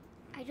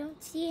 I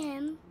don't see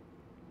him.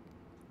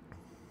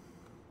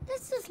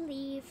 Let's just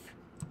leave.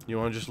 You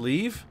want to just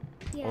leave?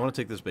 Yeah. I want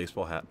to take this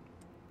baseball hat.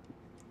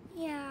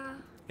 Yeah.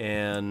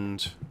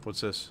 And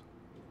what's this?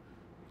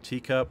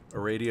 Teacup, a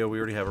radio. We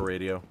already have a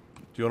radio.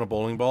 Do you want a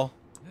bowling ball?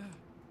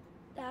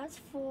 That's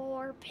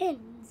for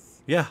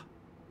pins. Yeah.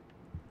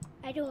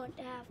 I don't want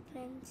to have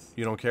pins.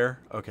 You don't care?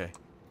 Okay.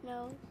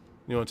 No.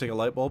 You want to take a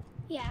light bulb?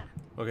 Yeah.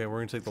 Okay, we're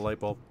going to take the light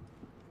bulb.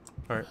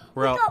 All right,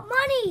 we're We out. got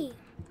money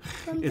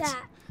from It's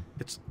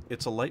that.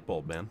 it's a light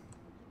bulb, man.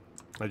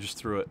 I just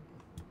threw it.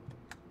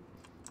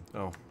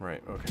 Oh,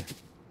 right. Okay.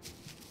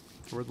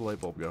 Where'd the light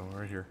bulb go?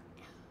 Right here.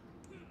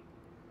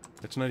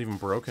 It's not even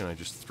broken. I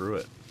just threw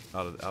it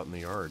out in the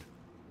yard.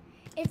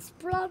 It's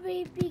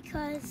probably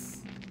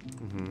because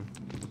Mm-hmm.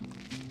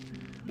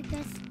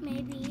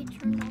 maybe you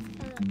turned off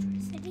the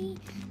electricity.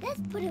 Let's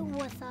put it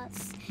with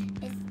us.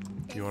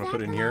 You wanna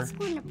put it in here? Is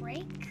going to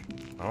break?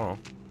 Oh.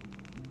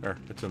 There,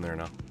 it's in there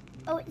now.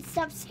 Oh, it's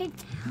upside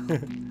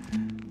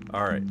down.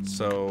 All right,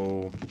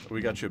 so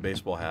we got you a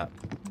baseball hat.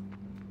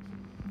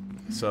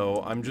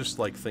 So I'm just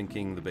like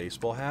thinking the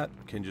baseball hat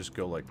can just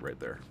go like right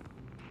there.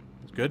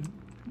 It's good?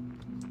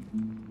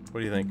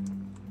 What do you think?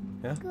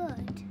 Yeah?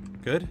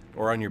 Good. Good?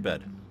 Or on your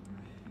bed?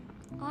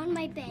 On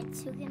my bed,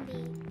 so it can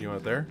be. You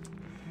want it there?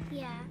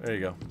 Yeah. There you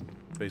go.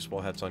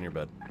 Baseball hat's on your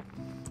bed.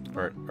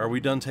 All right, are we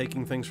done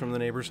taking things from the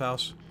neighbor's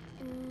house?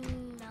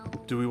 No.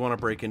 Do we want to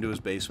break into his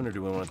basement or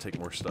do we want to take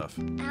more stuff?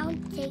 I'll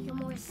take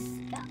more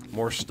stuff.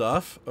 More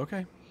stuff?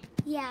 Okay.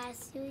 Yeah,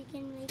 so we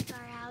can make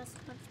our house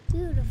more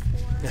beautiful.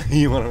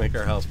 You want to make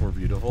our house more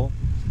beautiful?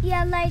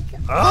 Yeah, like.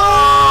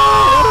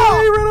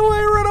 Oh! Run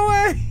away, run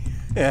away,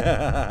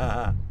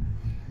 run away!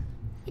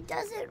 It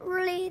doesn't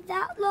really,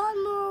 that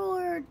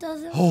lawnmower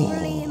doesn't Oh.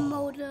 really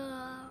mow the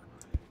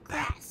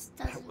grass,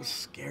 That doesn't was it?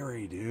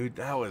 scary, dude.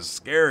 That was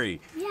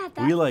scary. Yeah,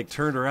 We like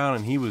turned around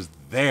and he was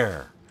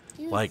there.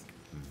 he was, Like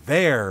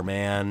there,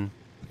 man.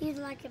 he's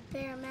like a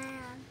bear man.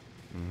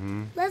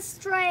 Mm-hmm. Let's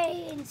try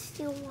and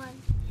steal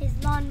his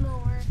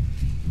lawnmower.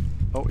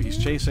 Oh, he's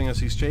chasing us.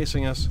 He's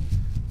chasing us.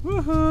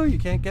 Woohoo! You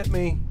can't get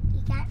me.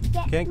 You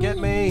Can't get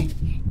me.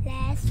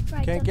 Let's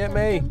try. Can't jump, get jump,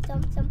 me. Jump,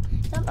 jump,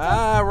 jump, jump,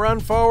 Ah, run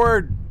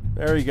forward.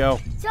 There you go.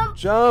 jump,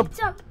 Jump.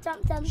 jump,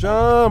 jump, jump,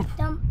 Jump.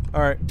 jump.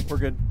 All right, we're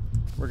good.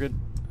 We're good.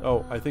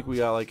 Oh, I think we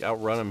got like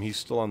outrun him. He's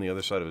still on the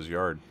other side of his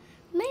yard.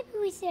 Maybe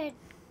we should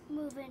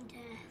move into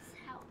his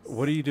house.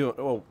 What are you doing?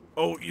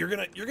 Oh, you're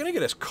gonna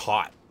get us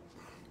caught.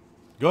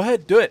 Go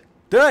ahead, do it.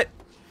 Do it.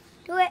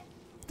 Do it.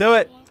 Do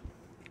it.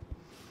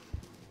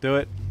 Do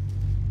it.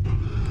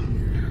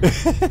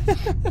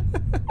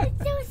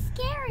 It's so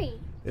scary.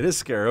 It is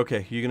scary.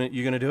 Okay, you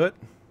gonna do it?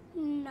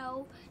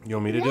 No. You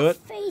want me to do it? Let's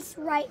face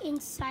right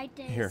inside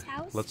Here, his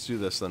house. let's do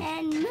this then.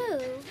 And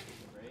move.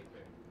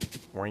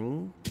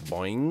 Boing,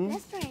 boing,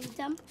 Let's try and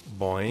jump.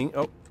 boing.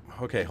 Oh,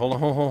 okay. Hold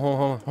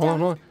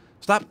on.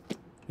 Stop.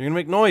 You're gonna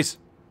make noise.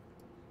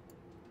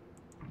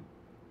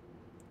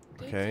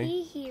 Okay. Did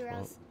he hear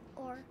us,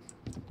 or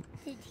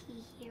did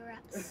he hear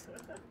us?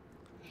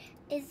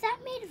 Is that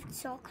made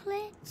of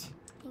chocolate?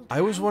 and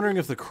I was candy? wondering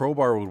if the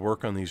crowbar would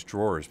work on these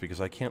drawers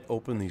because I can't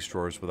open these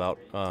drawers without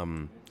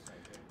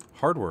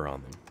hardware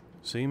on them.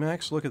 See,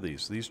 Max? Look at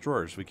these. These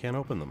drawers. We can't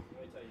open them.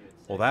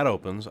 Well, that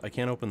opens. I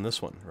can't open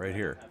this one right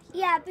here.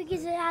 Yeah,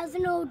 because it has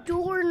no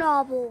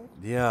doorknob.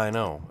 Yeah, I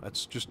know.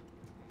 That's just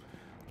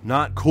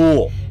not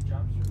cool.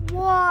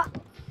 What?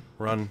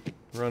 Running.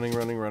 Running.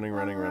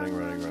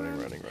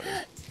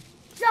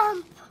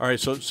 Jump. All right,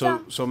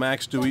 so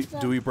Max, do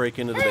we break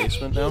into the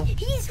basement now?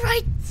 He's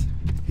right.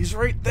 He's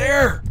right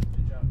there.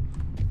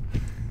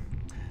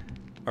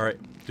 All right,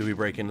 do we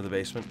break into the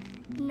basement?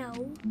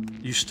 No.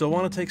 You still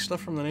want to take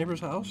stuff from the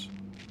neighbor's house?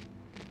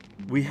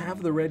 We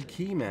have the red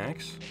key,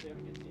 Max.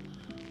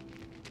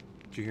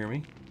 Did you hear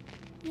me?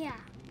 Yeah.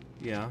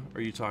 Yeah.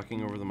 Are you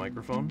talking over the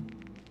microphone?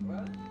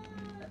 What?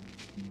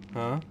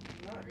 Huh?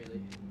 Not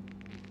really.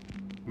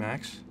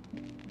 Max?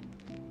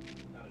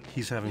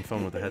 He's having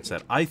fun with the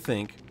headset. I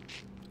think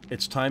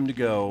it's time to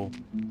go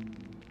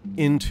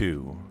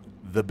into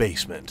the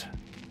basement.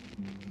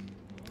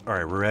 All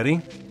right, we're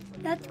ready?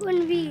 That's going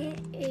to be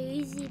an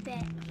easy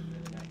bit.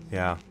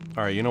 Yeah.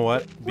 All right, you know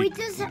what? We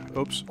just...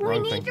 Oops, We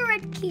wrong need thing. the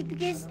red key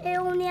because it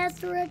only has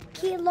the red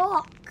key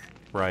lock.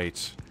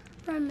 Right.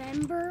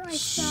 Remember? I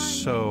saw...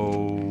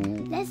 So...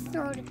 Let's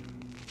throw it.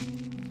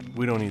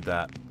 We don't need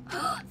that.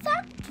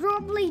 That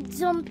probably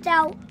jumped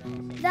out.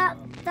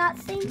 That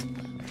thing...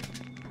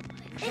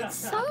 It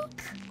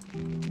sunk.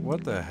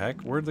 What the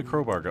heck? Where'd the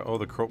crowbar go? Oh,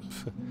 the crow...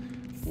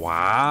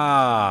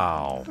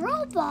 Wow.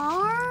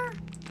 Crowbar?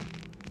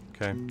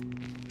 Okay.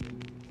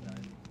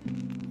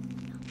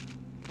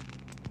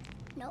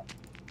 Nope.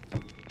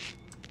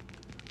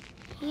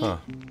 Huh.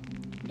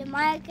 The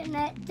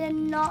magnet did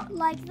not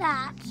like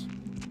that.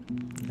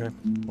 Okay.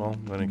 Well,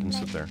 then it can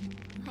sit there.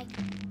 Like,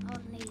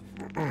 I'll leave.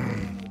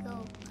 I'm gonna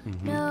go.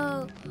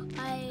 No,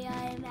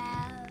 I'm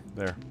out.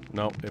 There.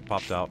 Nope, it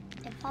popped out.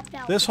 It popped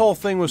out. This whole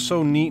thing was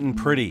so neat and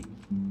pretty.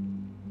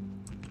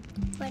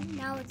 But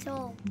now it's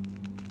all.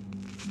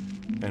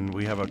 And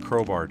we have a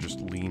crowbar just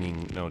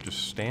leaning, no,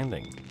 just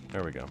standing.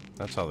 There we go.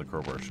 That's how the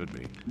crowbar should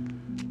be.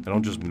 They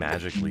don't just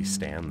magically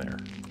stand there.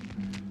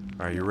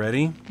 Are you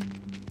ready?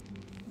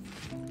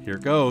 Here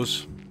it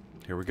goes.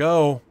 Here we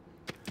go.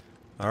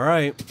 All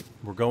right.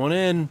 We're going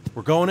in.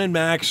 We're going in,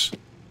 Max.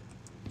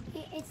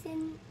 It's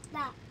in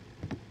that.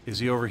 Is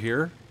he over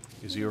here?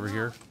 Is he over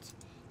here?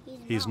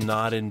 He's not.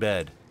 not in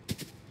bed.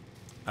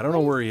 I don't know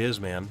where he is,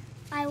 man.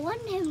 I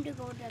want him to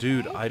go to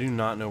Dude, bed. I do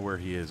not know where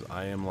he is.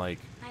 I am like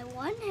I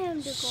want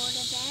him to go to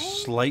bed.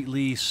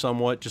 slightly,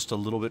 somewhat, just a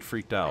little bit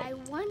freaked out. I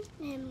want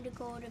him to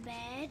go to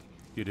bed.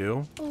 You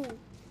do? Oh.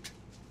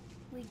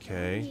 We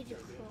Okay. don't need to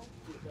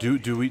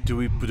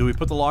go. Do we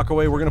put the lock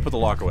away? We're gonna put the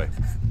lock away.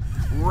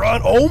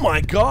 Run! Oh my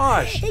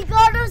gosh! He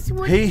got us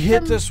with He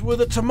hit some- us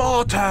with a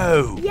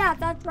tomato. Yeah,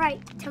 that's right.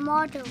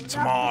 Tomato.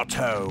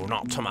 Tomato,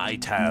 not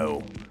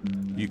tomato.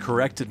 You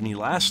corrected me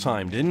last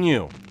time, didn't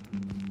you?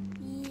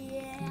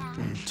 Yeah.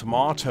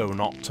 Tomato,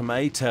 not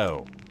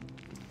tomato.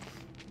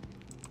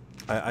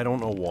 I don't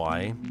know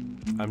why.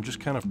 I'm just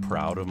kind of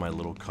proud of my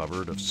little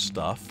cupboard of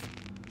stuff.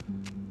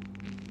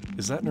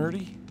 Is that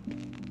nerdy?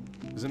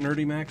 Is it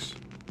nerdy, Max?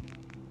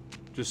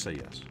 Just say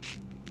yes.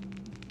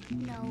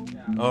 No.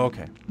 Oh,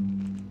 okay.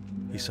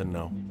 He said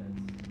no.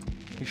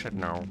 He said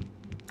no.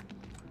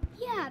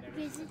 Yeah,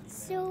 because it's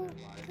so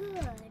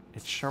good.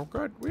 It's so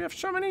good. We have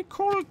so many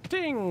cool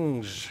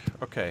things.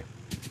 Okay.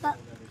 But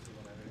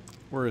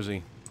Where is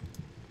he?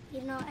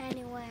 you're not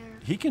anywhere.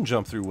 He can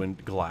jump through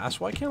glass.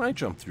 Why can't I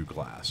jump through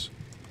glass?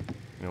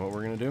 You know what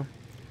we're going to do?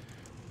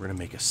 We're going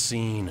to make a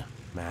scene,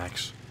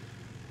 Max.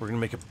 We're going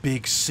to make a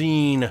big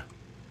scene.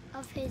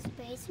 Of his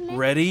basement.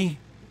 Ready?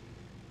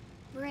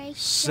 Break.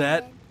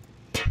 Set.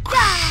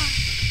 Ah!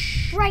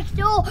 Break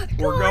door.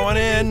 We're going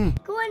in.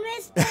 Go in,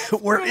 miss.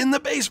 We're in the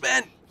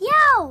basement.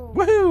 Yo.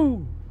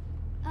 Woohoo!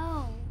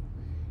 Oh.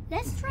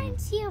 Let's try and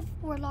see if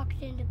we're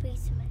locked in the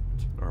basement.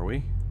 Are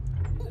we?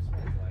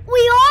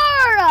 We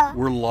are!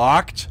 We're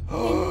locked?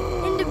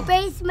 In the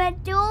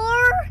basement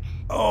door?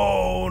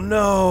 Oh,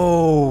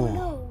 no.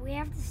 No, we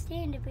have to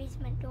stay in the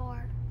basement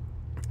door.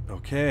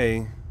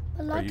 Okay.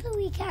 But Are you-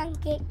 luckily we can't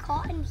get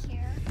caught in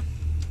here.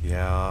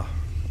 Yeah.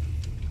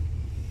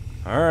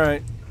 All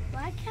right.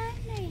 Why can't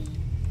they?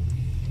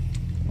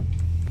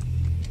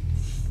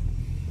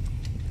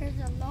 There's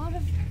a lot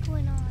of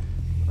going on.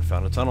 I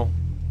found a tunnel.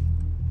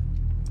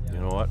 You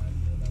know what?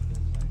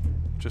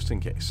 Just in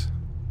case.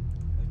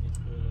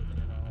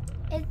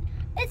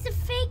 It's a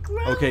fake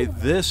room. Okay,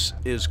 this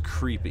is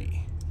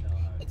creepy.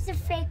 It's a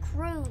fake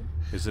room.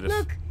 Is it a...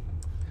 Look,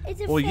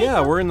 it's a Well, fake yeah,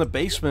 out- we're in the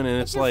basement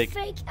and it's a like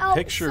fake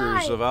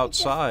pictures of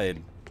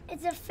outside.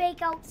 It's a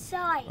fake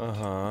outside.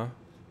 Uh-huh.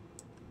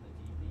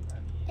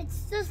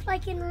 It's just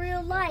like in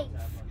real life.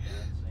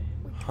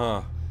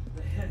 Huh.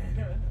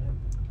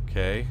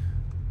 Okay.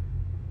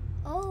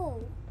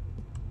 Oh.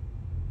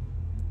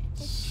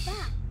 It's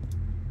that.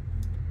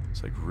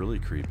 It's like really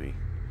creepy.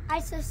 I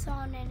just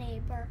saw a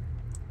neighbor.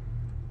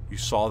 You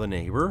saw the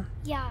neighbor?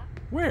 Yeah.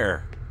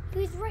 Where?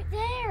 He was right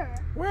there.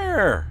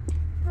 Where?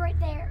 Right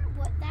there.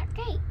 What, that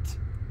gate?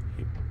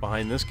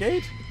 Behind this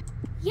gate?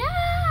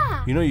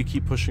 Yeah. You know you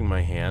keep pushing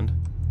my hand.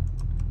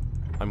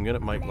 I'm gonna,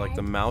 like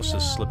the mouse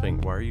is slipping.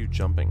 Why are you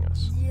jumping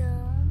us?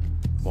 Jump.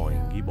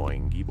 Boingy,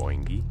 boingy,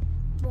 boingy.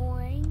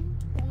 Boing.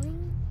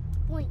 Boing.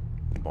 Boing.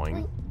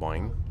 Boing,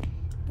 boing,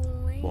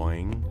 Boing.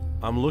 boing.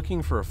 I'm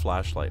looking for a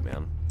flashlight,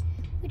 man.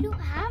 We don't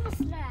have a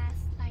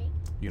flashlight.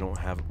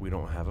 We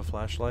don't have a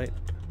flashlight?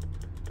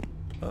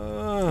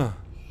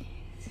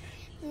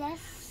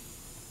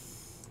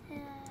 Let's.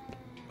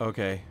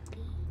 Okay.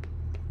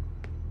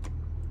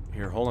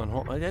 Here, hold on.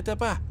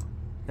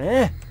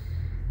 Eh.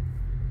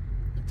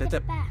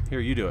 Here,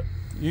 you do it.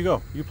 You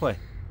go. You play.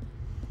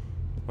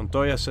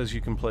 Montoya says you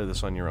can play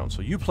this on your own,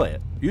 so you play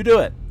it. You do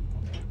it.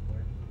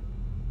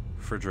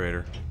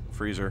 Refrigerator.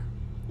 Freezer.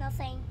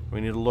 Nothing.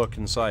 We need to look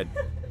inside.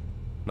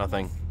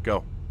 Nothing.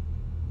 Go.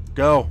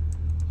 Go.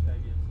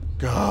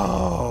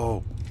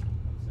 Go.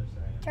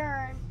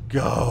 Turn.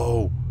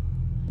 Go.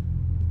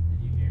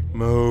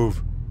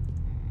 Move.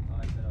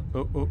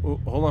 Oh, oh, oh.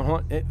 Hold on, hold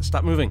on. Hey,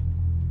 stop moving.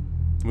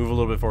 Move a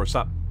little bit forward.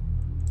 Stop.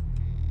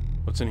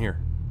 What's in here?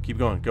 Keep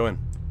going. Go in.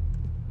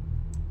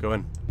 Go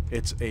in.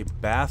 It's a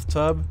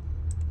bathtub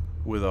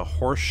with a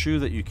horseshoe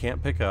that you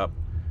can't pick up.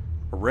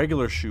 A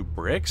regular shoe.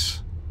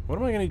 Bricks? What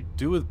am I going to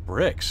do with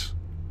bricks?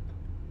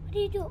 What do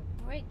you do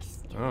with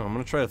bricks? Oh, I'm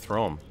going to try to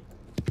throw them.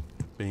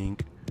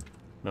 Bink.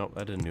 Nope,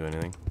 that didn't do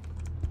anything.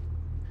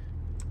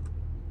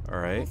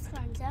 Alright. Let's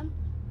find them.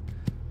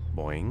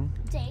 Boing.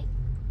 Eight.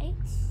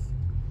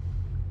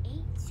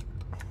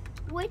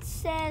 Which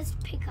says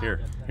pick up.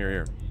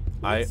 Here.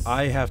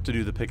 I have to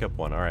do the pickup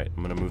one. Alright,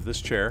 I'm going to move this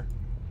chair.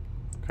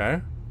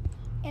 Okay?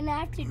 And I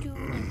have to do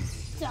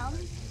jump.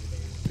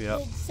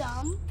 Yep.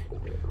 Jump.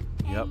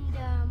 Yep.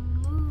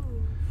 And move.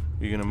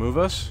 You going to move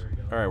us?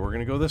 Alright, we're going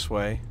to go this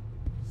way.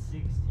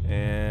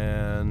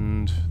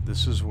 And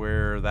this is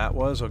where that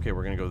was. Okay,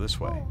 we're going to go this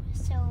way. Oh,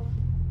 so...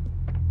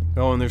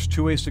 Oh, and there's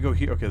 2 ways to go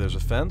here. Okay, there's a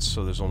fence,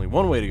 so there's only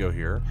 1 way to go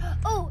here.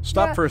 Oh,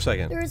 stop for a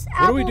second. There's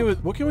what do we do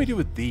with? What can we do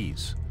with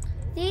these?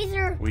 These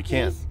are. We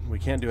can't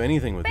do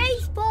anything with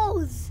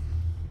baseballs.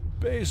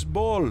 These.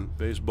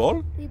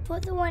 Baseball. We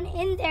put the one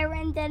in there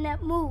and then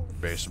it moves.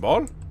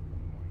 Baseball.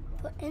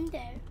 Put in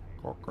there.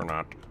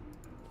 Coconut.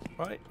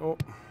 Right. Oh.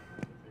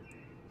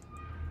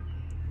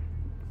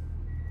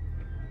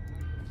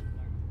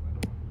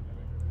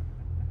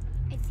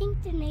 I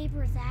think the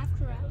neighbor's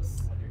after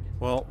us.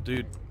 Well,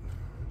 dude,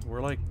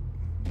 we're like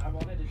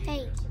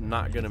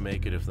not gonna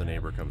make it if the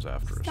neighbor comes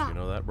after us. You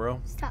know that, bro?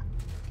 Stop.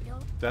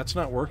 That's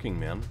not working,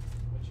 man.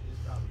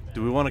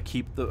 Do we want to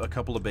keep a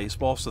couple of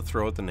baseballs to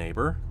throw at the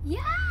neighbor?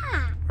 Yeah.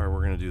 All right,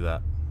 we're gonna do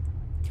that.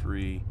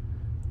 3.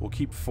 We'll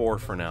keep 4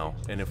 for now,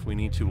 and if we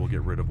need to, we'll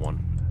get rid of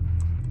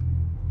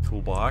 1.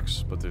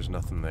 Toolbox, but there's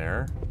nothing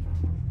there.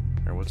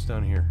 All right, what's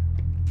down here?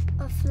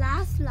 A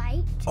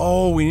flashlight.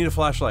 Oh, we need a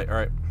flashlight. All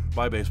right,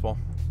 bye, baseball.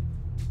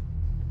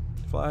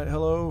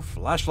 Hello,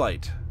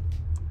 flashlight.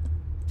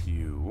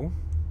 You.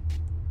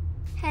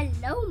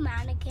 Hello,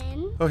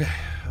 mannequin. Okay,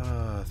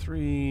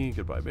 3.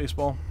 Goodbye,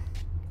 baseball.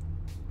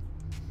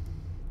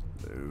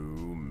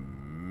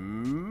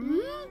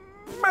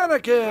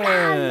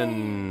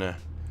 Mannequin. And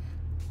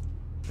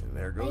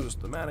there goes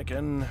the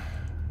mannequin.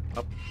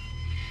 Up.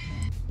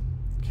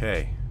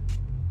 Okay.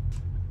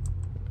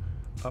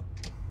 Up.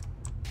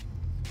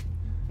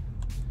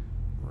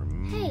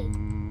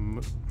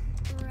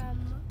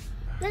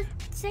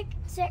 Let's check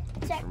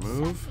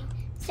Remove.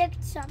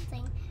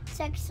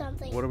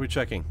 something. What are we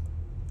checking?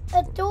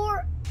 A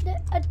door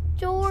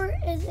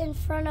is in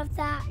front of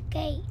that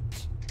gate.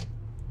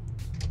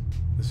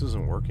 This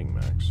isn't working,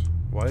 Max.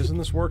 Why isn't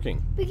this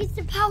working? Because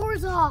the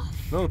power's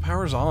off. No, the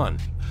power's on.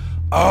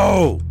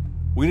 Oh!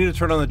 We need to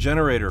turn on the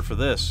generator for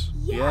this.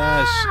 Yeah.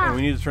 Yes, and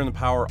we need to turn the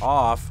power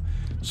off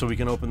so we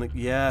can open the...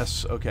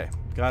 Yes, okay.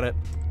 Got it.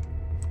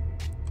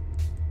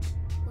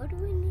 What do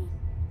we need?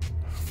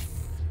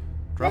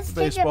 Drop the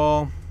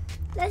baseball.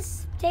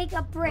 Let's take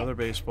a brick. Another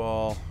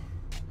baseball.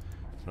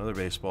 Another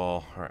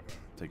baseball. All right,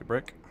 take a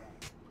brick.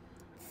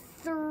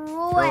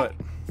 Throw it.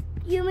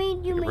 You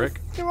mean brick.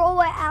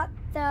 throw it at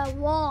the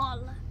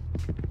wall?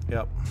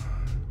 Yep.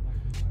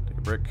 Take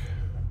a brick.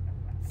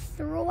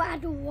 Throw it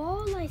at the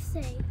wall, I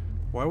say.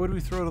 Why would we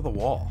throw it at the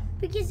wall?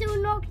 Because it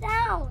will knock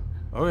down.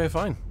 Okay,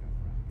 fine.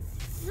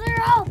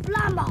 Throw,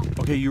 Flammo.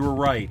 Okay, you were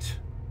right.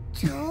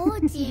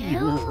 Told you.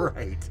 You were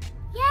right.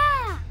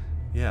 Yeah.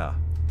 Yeah.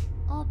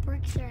 All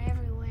bricks are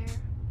everywhere.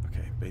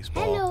 Okay,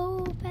 baseball. Hello,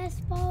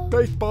 baseball.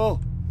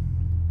 Baseball.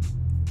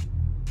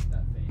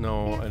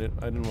 No, I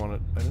didn't want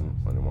it. I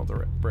didn't want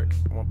the brick.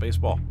 I want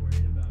baseball.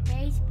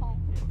 Baseball.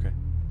 Okay.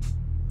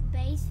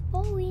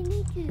 Baseball we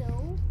need to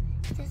do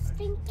just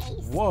in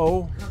case.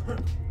 Whoa.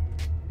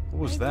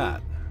 What was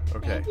that?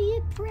 Okay. Maybe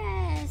you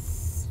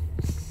press.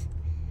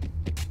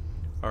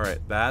 All right,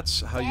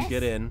 that's how you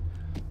get in,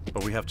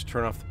 but we have to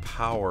turn off the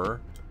power.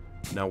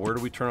 Now, where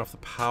do we turn off the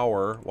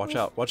power? Watch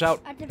out! Watch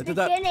out! At the I did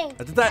that. beginning.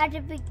 I did that. At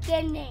the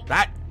beginning.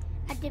 That.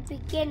 At the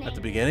beginning. At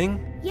the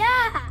beginning?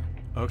 Yeah.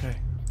 Okay.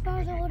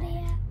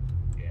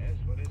 Yes,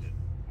 what is it?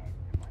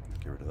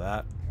 Get rid of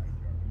that.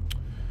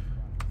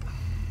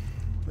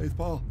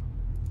 Baseball.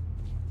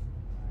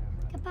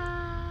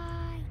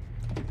 Goodbye.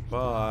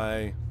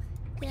 Bye.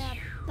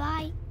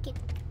 Goodbye. Get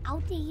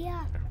out of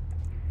here.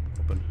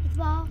 Open.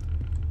 Baseball.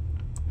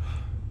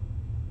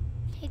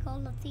 Take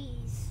all of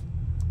these.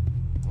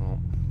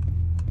 Well,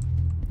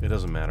 it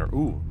doesn't matter.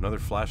 Ooh, another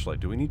flashlight.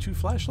 Do we need 2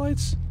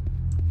 flashlights?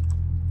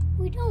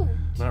 We don't.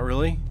 Not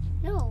really?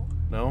 No.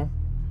 No?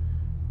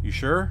 You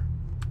sure?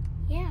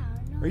 Yeah.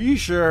 No. Are you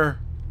sure?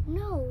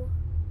 No.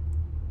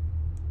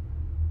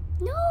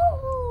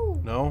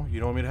 No. No? You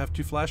don't want me to have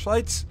 2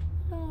 flashlights?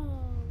 No.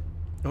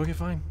 Okay,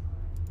 fine.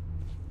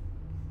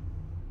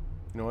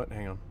 You know what?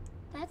 Hang on.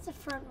 That's the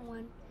front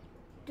one.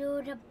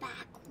 Do the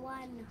back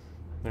one.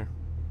 There.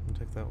 I'll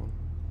take that one.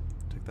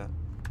 Take that.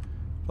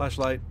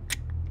 Flashlight.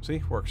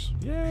 See, works.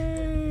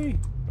 Yay!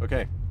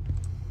 Okay.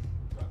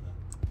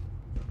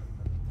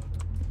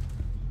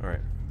 All right,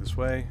 this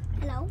way.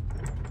 Hello?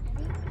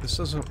 This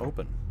doesn't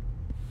open.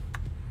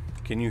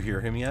 Can you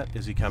hear him yet?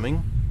 Is he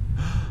coming?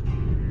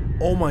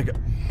 Oh my god.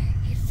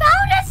 He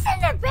found us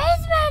in the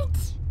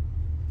basement!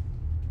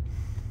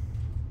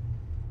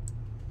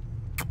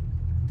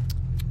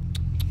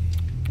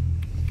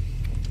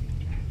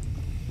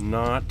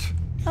 Not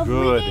If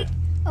good.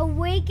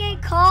 we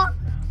get caught,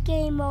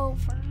 game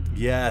over.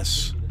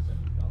 Yes.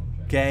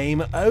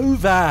 Game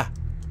over.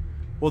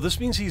 Well, this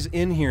means he's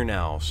in here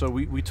now, so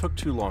we took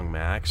too long,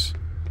 Max.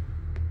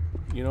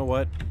 You know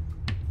what?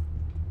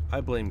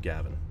 I blame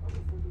Gavin.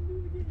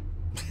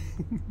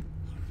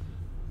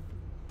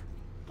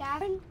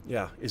 Gavin?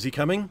 Yeah. Is he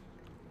coming?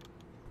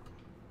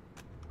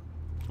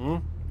 Hmm?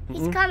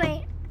 He's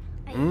coming.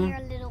 I hear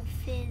a little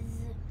fizz.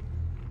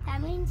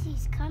 That means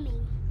he's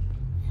coming.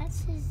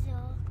 That's his,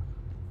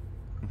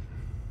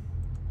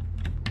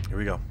 Here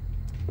we go.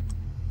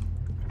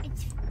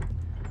 It's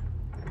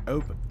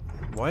Open.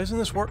 Why isn't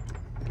this work?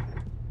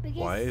 because,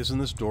 Why isn't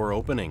this door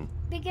opening?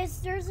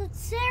 because there's a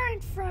chair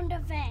in front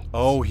of it.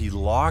 Oh, he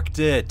locked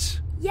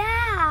it.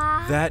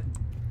 Yeah. That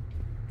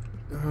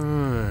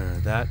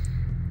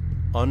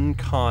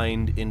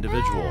unkind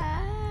individual.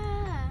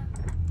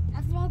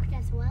 I've locked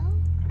as well.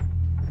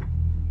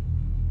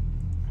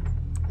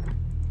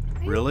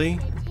 Are you Really?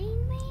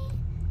 kidding me?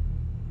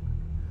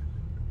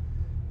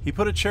 He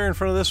put a chair in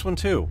front of this one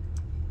too.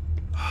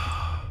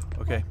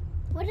 Okay.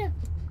 What is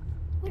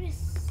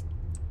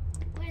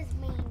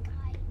mean,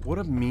 guy? What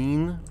a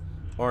mean.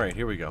 All right,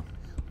 here we go.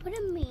 What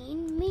a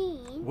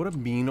mean. What a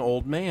mean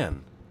old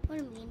man. What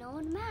a mean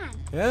old man.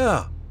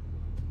 Yeah.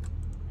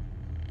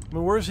 I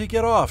mean, where does he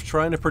get off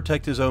trying to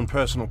protect his own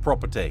personal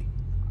property?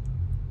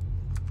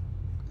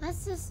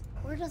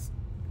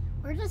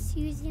 We're just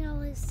using all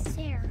his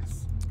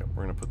stairs. Yep,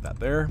 we're gonna put that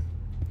there.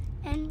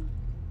 And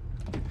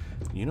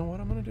You know what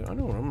I'm gonna do? I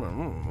know what I'm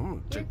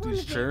gonna take gonna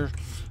these do- chairs.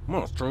 I'm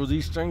gonna throw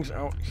these things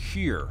out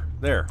here.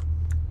 There.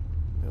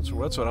 That's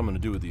what I'm gonna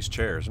do with these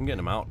chairs. I'm getting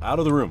them out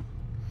of the room.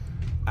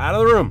 Out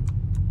of the room.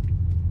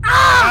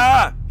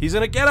 Ah! He's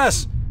gonna get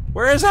us.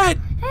 Where is it?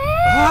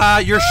 Ah!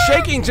 You're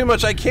shaking too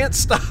much. I can't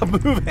stop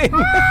moving.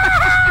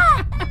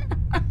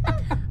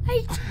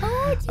 I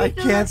told you. I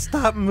can't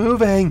stop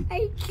moving.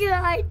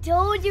 I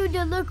told you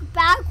to look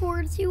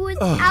backwards. He was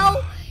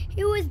out.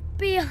 He was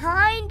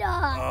behind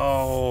us.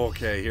 Oh,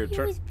 okay. Here, He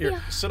turn. was Here,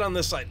 behind- sit on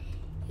this side.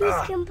 He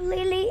was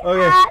completely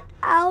Okay.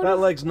 out. That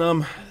leg's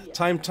numb.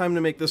 Time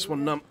to make this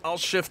one numb. I'll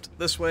shift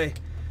this way.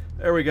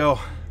 There we go.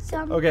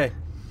 Okay.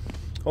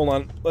 Hold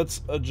on.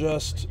 Let's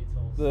adjust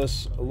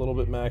this a little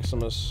bit,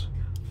 Maximus.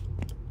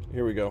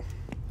 Here we go.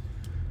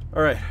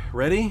 All right.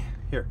 Ready?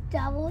 Here.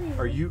 W.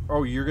 Are you?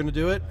 Oh, you're gonna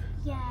do it.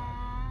 Yeah.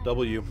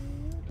 W.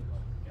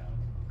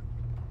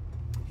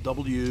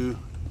 W.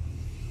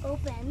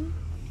 Open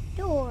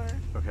door.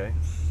 Okay.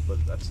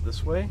 But that's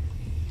this way.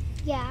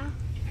 Yeah.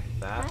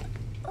 That.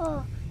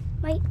 Oh,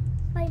 my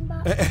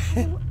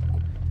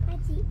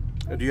teeth.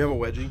 Do you have a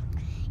wedgie?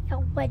 A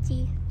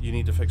wedgie. You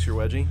need to fix your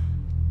wedgie.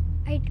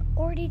 I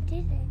already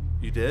did it.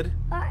 You did?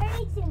 I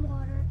need some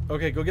water.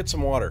 Okay, go get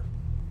some water.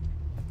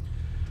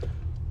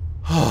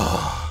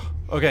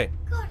 Okay.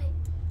 Got it.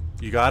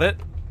 You got it?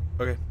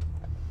 Okay.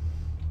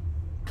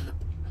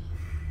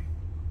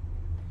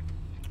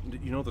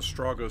 You know the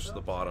straw goes to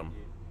the bottom.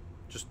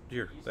 Just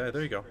here.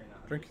 There you go.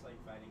 Drink. Just like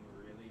fighting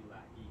really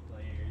lackey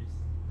players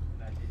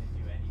that didn't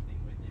do anything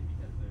with it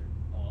because they're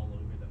all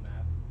over the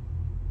map.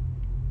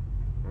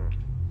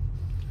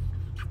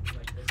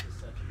 Like this is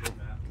such a good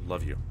map.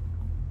 Love you.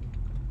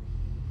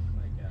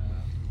 Like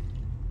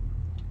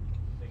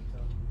things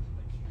on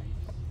like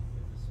streets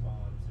with the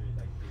spawns or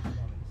like they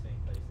spawn in the same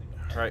place.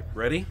 Like, All right,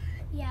 ready?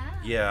 Yeah.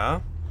 Yeah.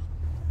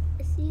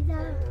 See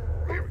that?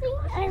 I think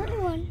I really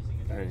want.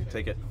 All right,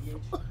 take it.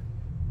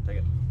 Take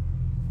it.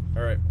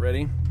 All right,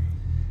 ready?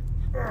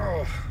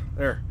 Oh,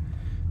 there.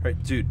 All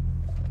right, dude.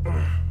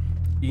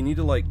 You need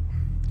to like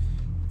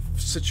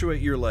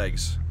situate your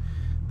legs.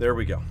 There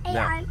we go. Hey,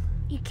 Now.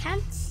 you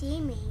can't see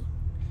me.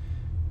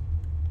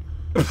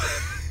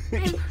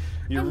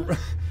 You're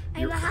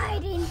I'm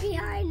hiding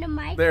behind the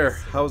mic. there.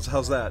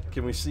 How's that?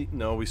 Can we see?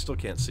 No, we still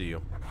can't see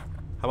you.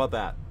 How about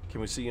that?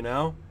 Can we see you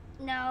now?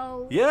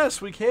 No. Yes,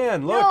 we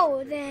can.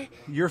 Look. No,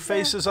 Your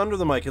face is under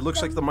the mic. It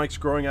looks like the mic's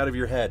growing out of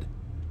your head.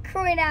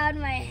 coming out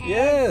of my head.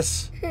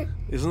 Yes.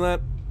 Isn't that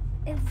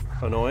It's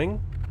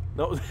annoying?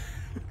 No.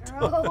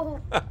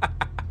 no.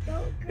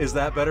 Is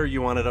that better?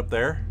 You want it up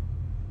there?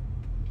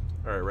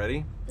 All right,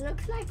 ready?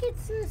 Looks like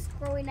it's just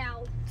growing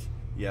out.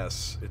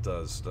 Yes, it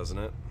does, doesn't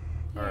it?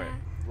 All right. Yeah.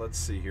 Let's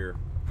see here.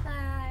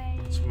 Bye.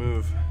 Let's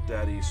move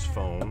Daddy's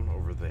phone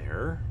over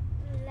there.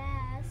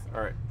 Last.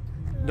 All right.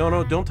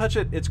 No, don't touch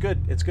it. It's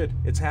good. It's good.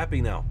 It's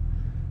happy now.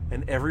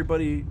 And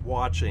everybody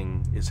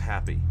watching is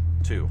happy,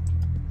 too.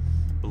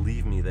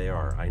 Believe me, they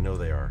are. I know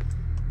they are.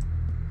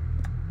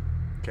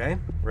 Okay?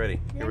 Ready?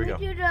 Here we go.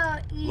 Do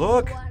the easy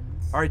Look!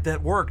 ones. All right,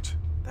 that worked.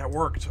 That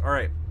worked. All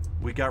right.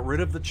 We got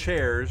rid of the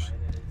chairs,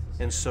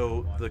 and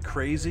so the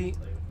crazy...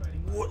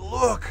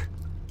 Look!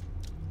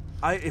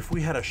 If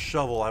we had a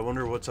shovel, I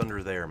wonder what's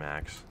under there,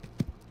 Max.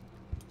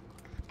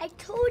 I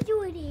told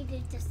you we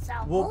needed to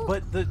shovel. Well,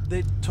 but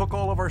they took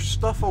all of our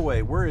stuff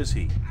away. Where is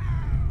he?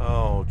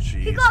 Oh,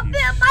 jeez. He got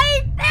bit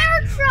by his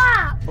bear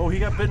trap! Oh, he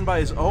got bitten by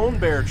his own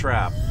bear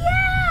trap.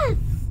 Yes!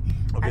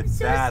 Okay,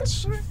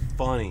 that's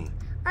funny.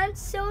 I'm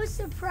so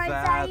surprised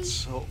That's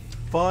so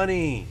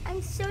funny.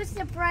 I'm so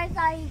surprised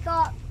that he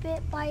got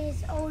bit by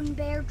his own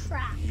bear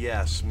trap.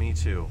 Yes, me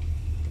too.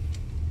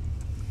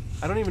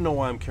 I don't even know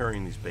why I'm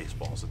carrying these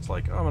baseballs. It's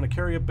like, oh, I'm going to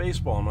carry a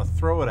baseball. I'm going to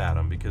throw it at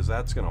him because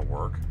that's going to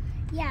work.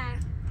 Yeah.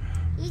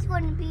 He's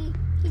going to be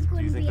Do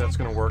you think that's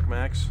going to work,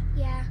 Max?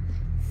 Yeah.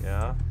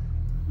 Yeah?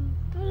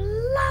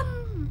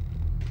 Blum.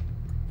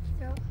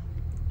 So,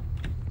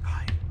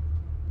 Hi.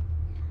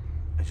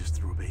 I just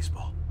threw a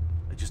baseball.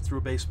 I just threw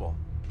a baseball.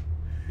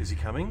 Is he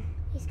coming?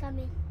 he's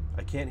coming.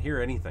 I can't hear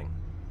anything.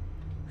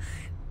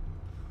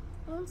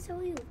 I won't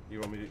show you. You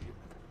want me to...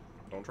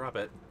 Don't drop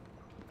it.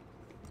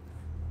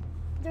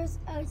 There's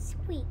a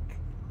squeak.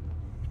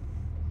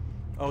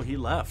 Oh, he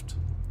left.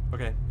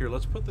 Okay, here,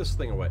 let's put this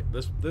thing away.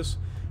 This,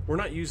 we're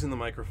not using the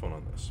microphone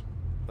on this.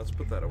 Let's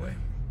put that away.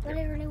 But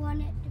I really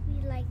want it to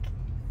be like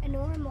a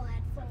normal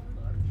headphone.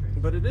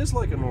 But it is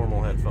like a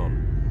normal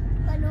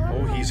headphone. A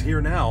normal. Oh, he's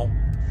here now.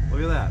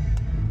 Look at that.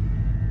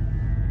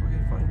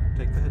 Okay,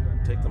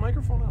 fine. Take the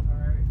microphone out.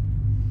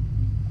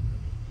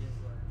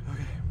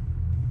 Okay.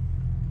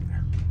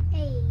 There.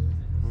 Hey.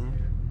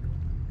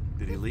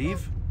 Did he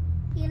leave?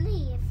 He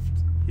left.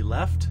 He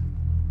left?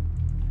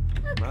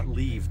 Look, Not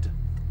leaved.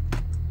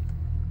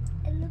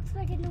 it looks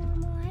like a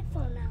normal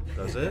headphone now.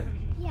 Does it?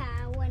 Yeah,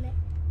 I want it.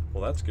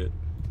 Well, that's good.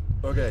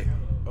 Okay.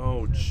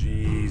 Oh,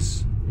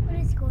 jeez. What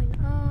is going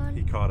on?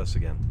 He caught us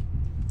again.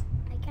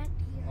 I can't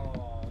hear.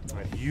 All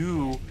right,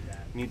 you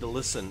need to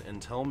listen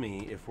and tell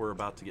me if we're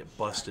about to get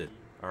busted.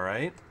 All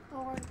right?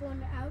 Or we're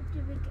going out to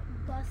be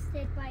get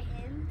busted by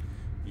him.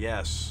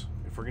 Yes.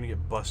 If we're gonna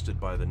get busted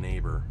by the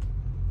neighbor.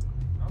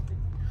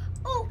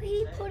 Oh,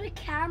 he put a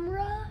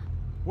camera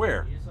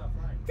Where?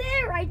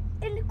 there, right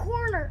in the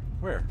corner.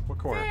 Where? What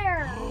corner?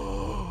 There.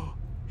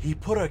 He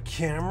put a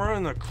camera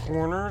in the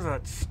corner?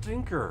 That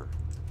stinker.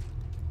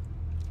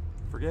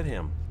 Forget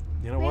him.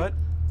 You know what?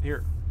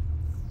 Here.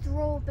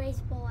 Throw a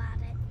baseball at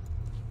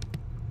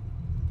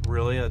it.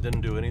 Really? That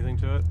didn't do anything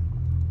to it?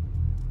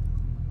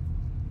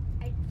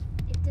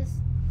 It just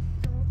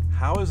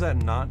How is that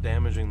not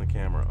damaging the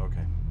camera?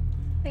 Okay.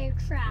 bear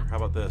trap. How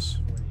about this?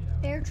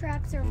 Bear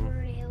traps are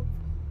very helpful.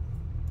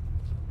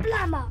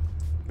 Blamma!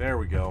 There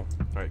we go.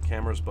 All right,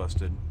 camera's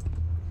busted.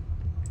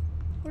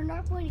 We're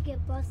not going to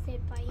get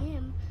busted by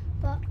him,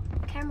 but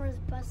camera's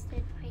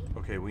busted by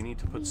Okay, we need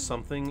to put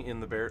something in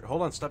the bear...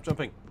 Hold on, stop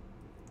jumping.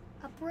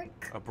 a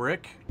brick. A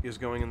brick is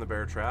going in the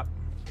bear trap.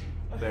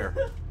 There.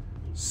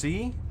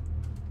 See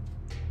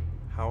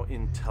how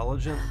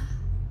intelligent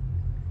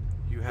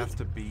you have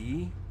to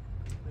be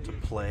to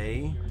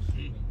play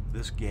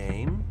this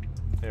game?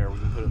 There, we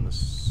can put it in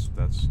this...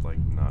 That's like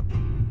not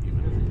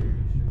even...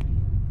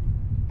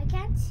 I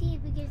can't see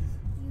it because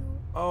you...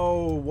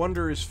 Oh,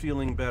 Wonder is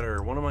feeling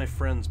better. One of my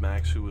friends,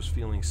 Max, who was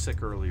feeling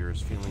sick earlier,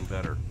 is feeling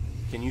better.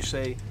 Can you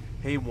say,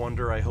 hey,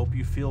 Wonder, I hope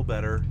you feel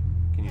better?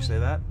 Can you say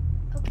that?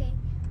 Okay,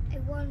 I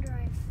wonder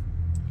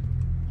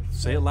if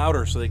Say it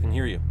louder so they can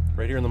hear you.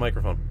 Right here in the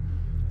microphone.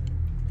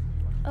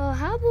 Oh,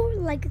 how about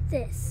like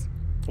this?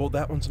 Well,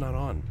 that one's not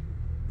on.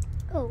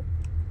 Oh.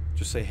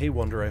 Just say, hey,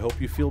 Wonder, I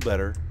hope you feel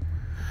better.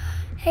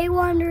 Hey,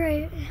 Wonder,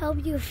 I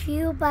help you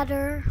feel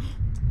better.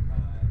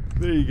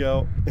 There you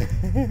go.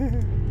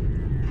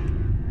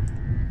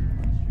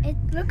 It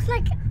looks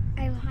like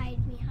I'm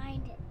hiding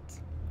behind it.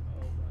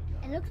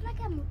 It looks like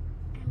I'm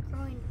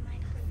growing the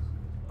microphone.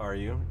 Are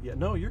you? Yeah,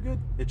 no, you're good.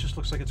 It just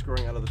looks like it's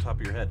growing out of the top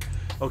of your head.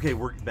 Okay,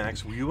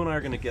 Max, you and I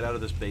are going to get out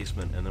of this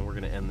basement, and then we're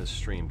going to end this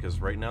stream, because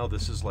right now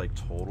this is like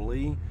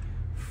totally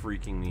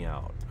freaking me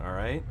out. All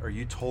right? Are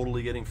you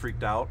totally getting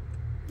freaked out?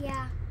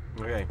 Yeah.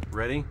 Okay,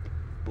 ready?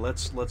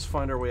 Let's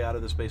find our way out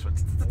of this basement.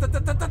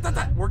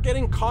 We're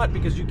getting caught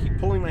because you keep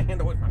pulling my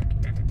hand away.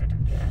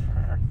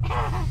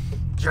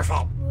 It's your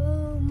fault.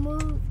 Whoa,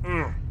 move.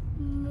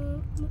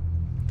 Move.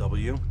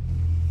 W.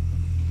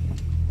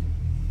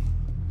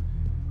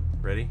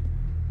 Ready?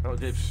 Oh,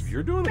 if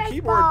you're doing the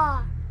keyboard.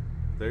 Baseball.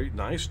 There,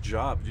 nice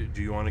job.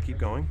 Do you want to keep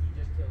going?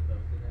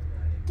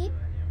 Keep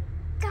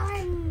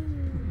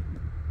going.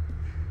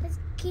 Let's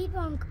keep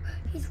on.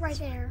 He's right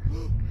there.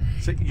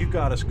 So you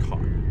got us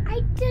caught.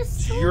 I just.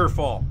 It's your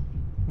fault.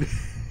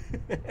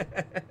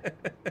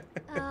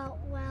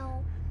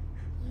 Well,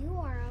 you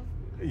are.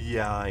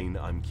 Yeah,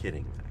 I'm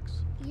kidding,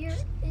 Max.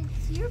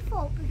 It's your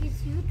fault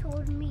because you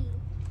told me,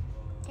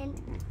 and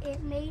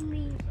it made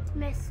me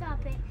mess up.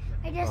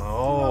 I just.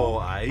 Oh,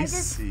 I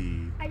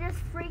see. I just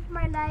freaked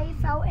my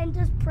knife out and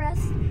just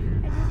pressed.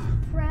 I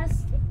just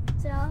pressed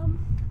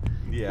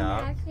Yeah.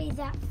 And actually,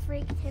 that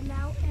freaked him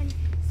out, and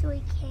so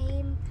he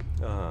came.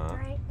 Uh-huh.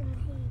 Right, and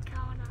he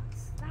got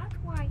us. That's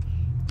why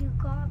you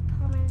got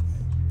pummels.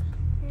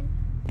 And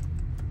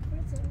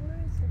where is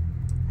it?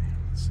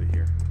 Let's see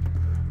here.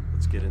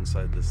 Let's get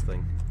inside this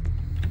thing.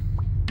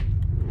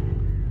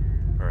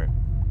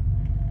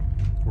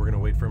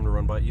 wait for him to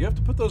run by. You have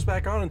to put those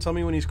back on and tell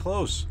me when he's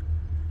close.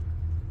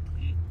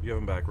 You have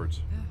him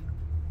backwards.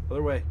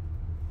 Other way.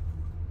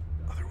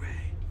 Other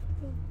way.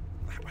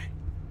 That way.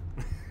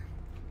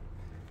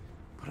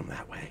 Put him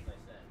that way.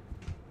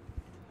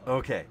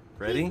 Okay,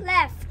 ready? He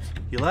left.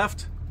 He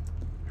left?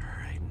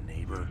 Alright,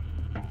 neighbor.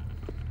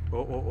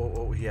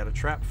 Oh, he had a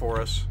trap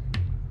for us.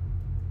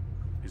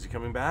 Is he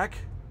coming back?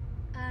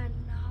 No.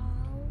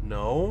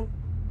 No?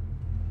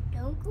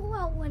 Don't go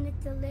out when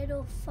it's a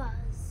little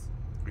fuzz.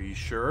 Are you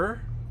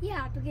sure?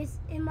 Yeah, because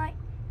he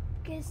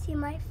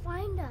might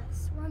find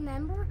us.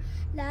 Remember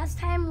last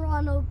time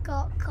Ronald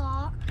got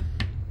caught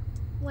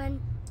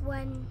when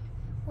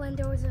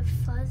there was a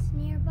fuzz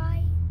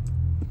nearby?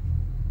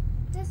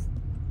 This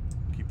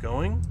Keep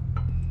going.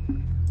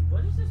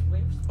 What is this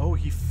wave? Oh,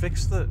 he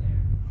fixed the...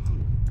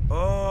 I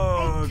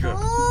Ugh.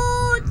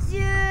 told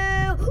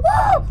you.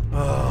 Woo!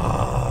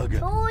 Ugh.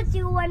 Told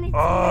you when it's a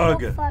Ugh.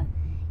 little fuzz.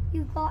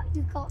 You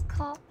got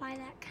caught by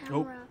that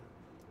camera.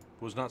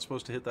 Was not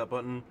supposed to hit that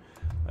button.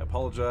 I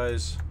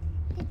apologize.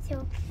 It's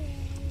okay.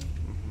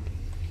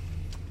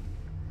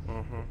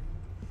 Mm-hmm.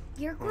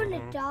 You're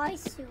gonna die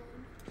soon.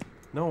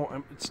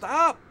 No,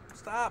 stop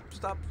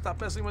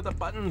messing with the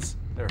buttons.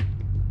 There.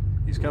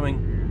 He's coming.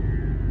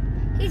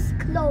 He's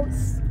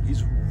close.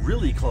 He's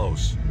really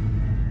close.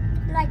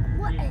 Like,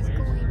 what is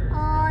going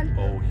on?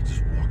 Oh, he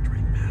just walked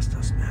right past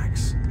us,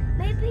 Max.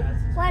 Maybe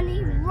when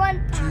he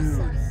run past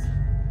Dude. us.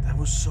 That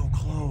was so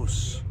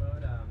close.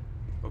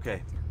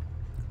 Okay.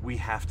 We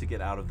have to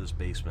get out of this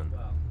basement.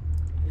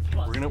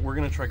 We're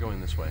gonna try going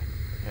this way,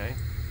 okay?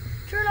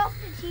 Turn off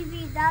the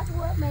TV. That's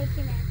what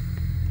making it.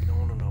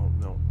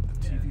 No.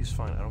 The TV's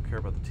fine. I don't care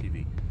about the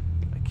TV.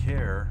 I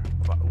care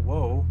about...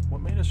 Whoa,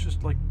 what made us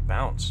just, like,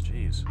 bounce?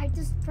 Jeez. I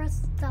just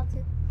pressed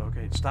something.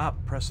 Okay,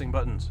 stop pressing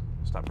buttons.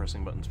 Stop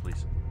pressing buttons,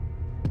 please.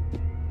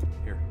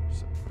 Here.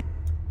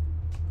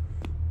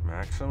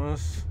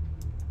 Maximus.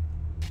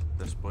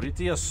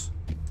 Despotitius.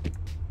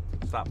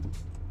 Stop.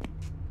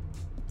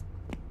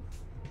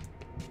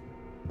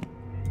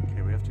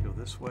 Okay, we have to go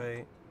this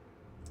way.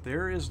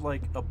 There is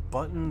like a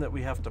button that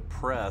we have to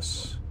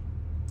press.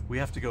 We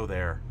have to go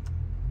there.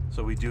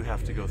 So we do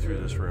have to go through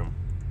this room.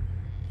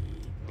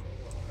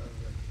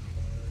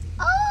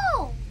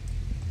 Oh!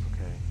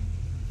 Okay.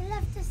 He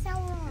left the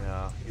shower on.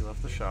 Yeah, he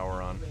left the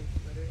shower on.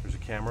 There's a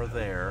camera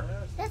there.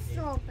 Let's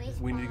throw a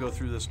baseball. We need to go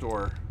through this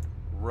door.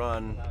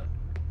 Run.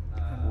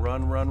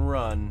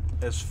 Run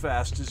as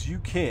fast as you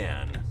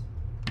can.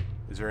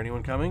 Is there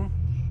anyone coming?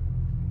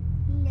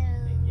 No.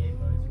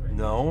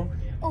 No?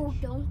 Oh,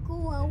 don't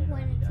go out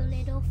when it's a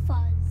little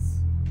fuzz.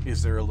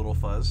 Is there a little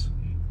fuzz?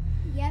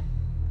 Yep.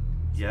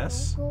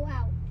 Yes? Don't go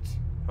out.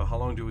 Oh, how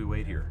long do we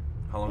wait here?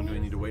 How long do we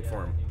need to wait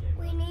for him?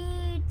 We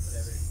need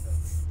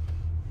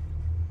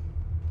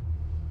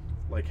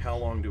Like, how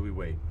long do we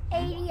wait?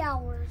 80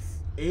 hours.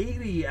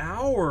 80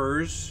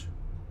 hours?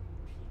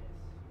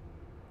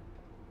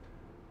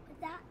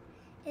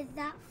 Is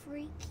that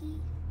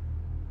freaky?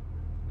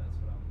 That's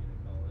what I'm gonna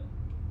call it.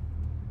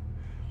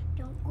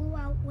 Don't go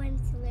out when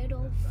it's a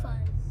little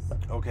fuzz.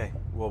 Okay,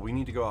 well, we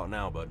need to go out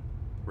now, bud.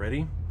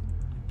 Ready?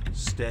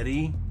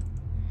 Steady.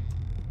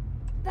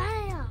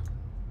 Bam!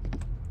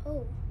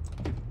 Oh.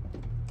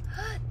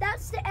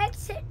 That's the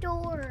exit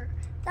door.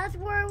 That's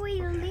where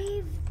we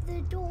leave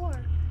the door.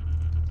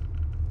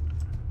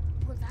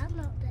 Was that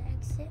not the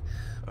exit?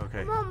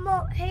 Okay.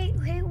 Mom, hey,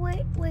 wait,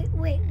 what?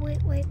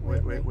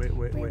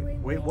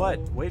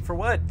 Wait for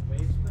what?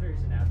 Wave splitter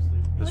is an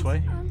absolute. This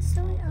way? I'm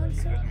sorry.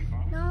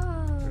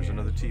 No. There's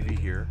another TV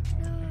here.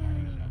 No.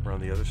 We're on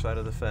the other side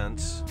of the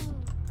fence.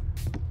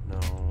 No.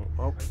 No.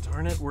 Oh,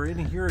 darn it, we're in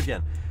here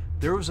again.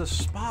 There was a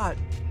spot.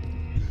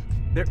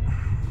 There.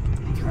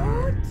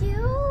 Told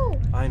you.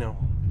 I know.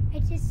 I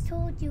just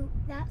told you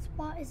that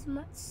spot is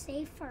much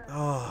safer.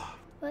 Oh.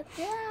 But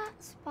that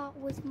spot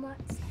was much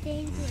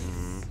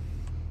dangerous.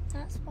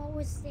 That spot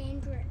was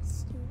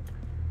dangerous,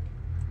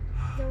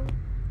 dude.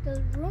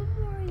 The room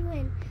we're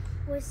in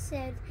was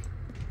said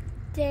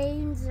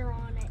danger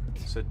on it.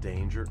 Said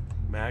danger.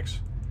 Max,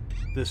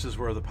 this is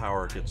where the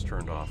power gets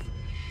turned off.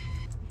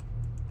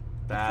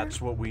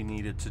 That's what we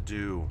needed to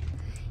do.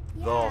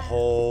 Yeah. The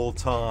whole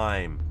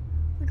time.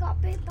 We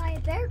got bit by a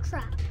bear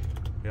trap.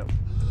 Yep.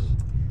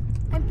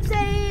 I'm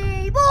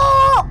safe.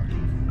 Oh!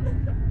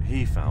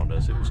 He found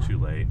us. It was too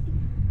late.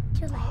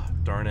 Too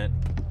late. Darn it.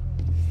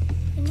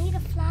 I need a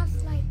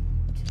flashlight.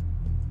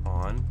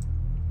 On.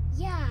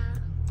 Yeah.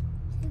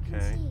 So you Okay.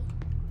 can see.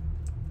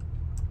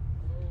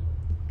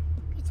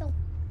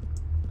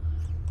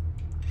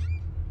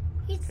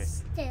 It's Okay.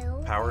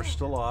 still. Power's there.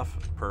 still off.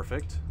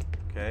 Perfect.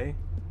 Okay.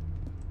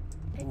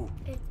 Ooh.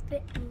 It's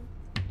bitten.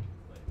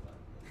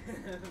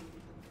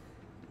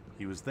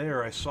 He was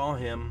there. I saw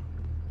him.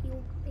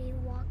 He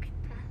walked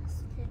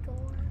past the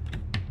door.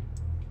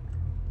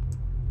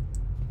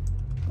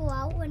 Go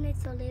out when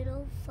it's a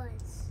little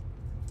fuzz.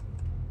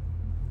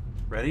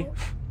 Ready? Oh.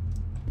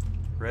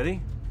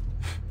 Ready?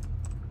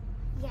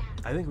 Yeah.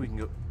 I think we can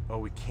go. Oh,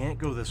 we can't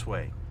go this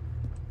way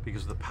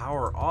because the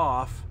power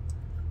off.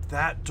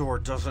 That door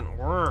doesn't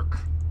work.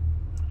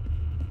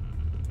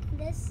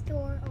 this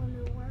door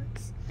only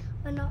works,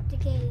 but not the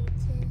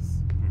gates.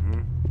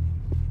 Mm-hmm.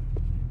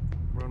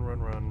 Run, run,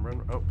 run,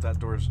 run. Oh, that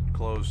door's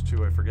closed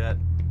too. I forgot.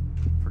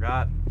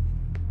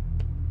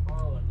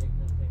 Oh, Nick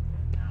was taking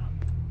a nap.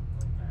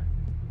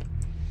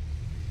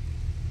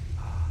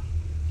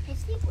 I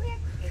think we have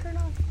to turn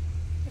off.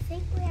 I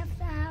think we have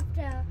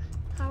the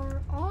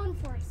power on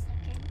for a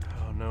second.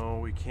 Oh no,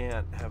 we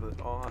can't have it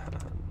on.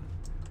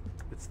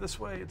 It's this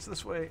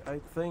way. I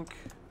think.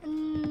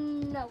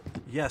 No.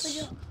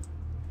 Yes.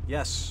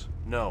 Yes.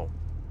 No.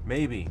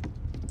 Maybe.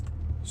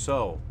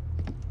 So.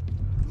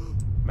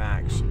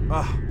 Max.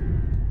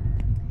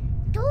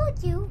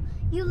 Told you.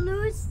 You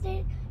lose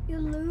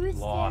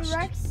Lost.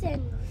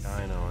 direction.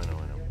 I know.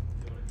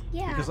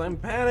 Yeah. Because I'm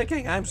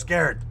panicking. I'm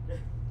scared.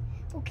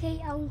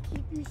 Okay, I will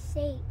keep you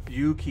safe.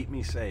 You keep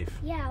me safe.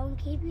 Yeah, I will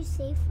keep you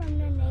safe from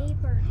the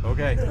neighbor.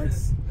 Okay.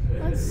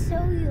 Let's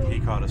show you. He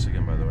caught us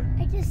again, by the way.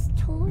 I just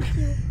told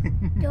you,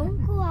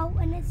 don't go out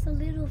when it's a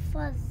little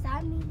fuzz.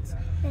 That means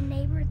the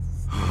neighbor's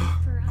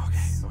safe for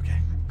us. Okay.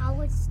 I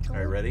was told.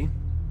 All right, ready?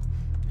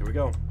 Here we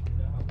go.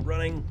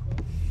 Running.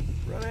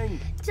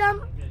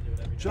 Jump.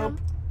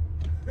 Jump.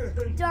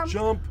 Jump.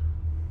 Jump.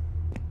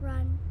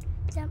 Run.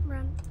 Jump.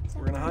 Run. Jump,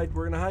 We're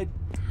gonna hide.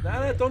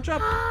 Nah, don't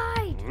jump.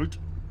 Hide.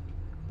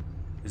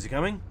 Is he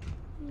coming?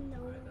 No.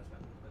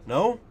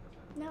 No?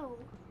 No.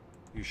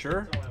 You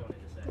sure? That's all I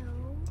wanted to say.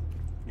 No.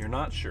 You're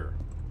not sure.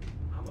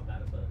 I'm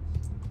about to buzz.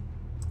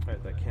 All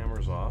right, that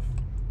camera's off.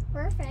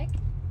 Perfect.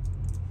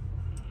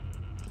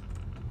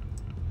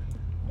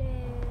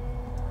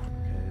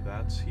 Okay,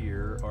 that's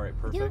here. All right,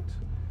 perfect.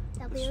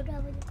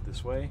 WW.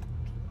 This way.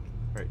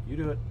 All right, you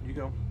do it. You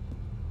go.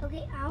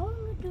 Okay, I want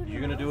to do the You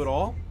gonna do rest. it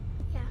all?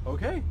 Yeah.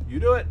 Okay, you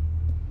do it.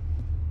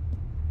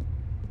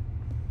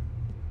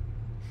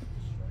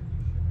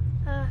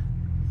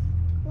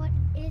 What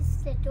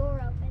is the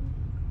door open?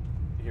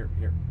 Here.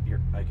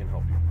 I can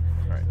help you.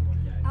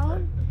 All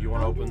right. You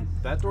want to open?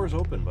 That door's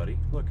open, buddy.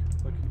 Look,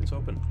 it's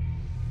open.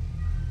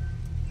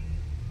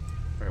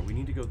 All right, we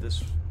need to go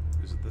this.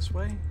 Is it this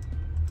way?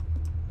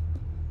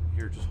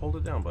 Here, just hold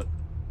it down, bud.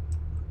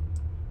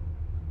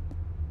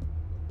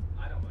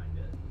 I don't mind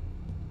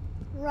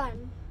it.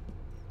 Run.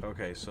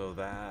 Okay, so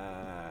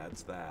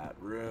that's that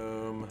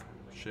room.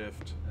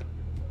 Shift.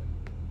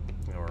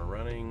 Now we're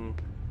running.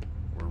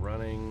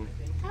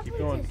 Keep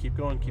going.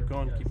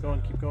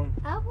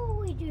 How about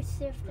we do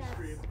shift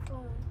as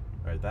All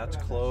right, that's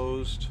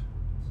closed.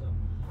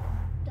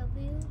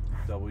 W?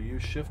 W,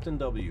 shift and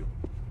W.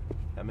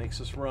 That makes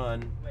us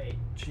run. Wait.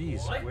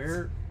 Jeez, What?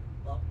 where?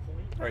 Up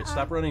point? All right,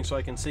 stop running so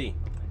I can see.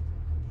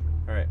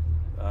 All right,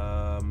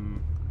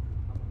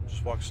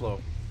 just walk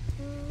slow.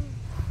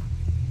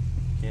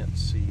 Can't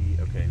see.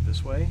 Okay,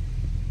 this way.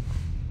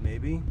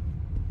 Maybe.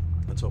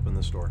 Let's open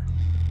this door.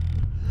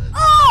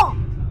 Oh!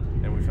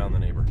 And we found the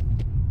neighbor.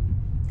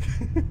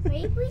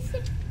 Maybe we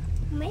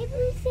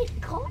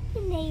should call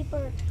the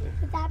neighbor.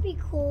 Would that be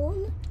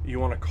cool?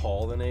 You want to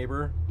call the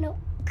neighbor? No,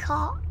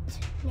 caught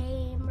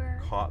neighbor.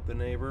 Caught the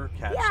neighbor?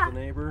 Catch Yeah. the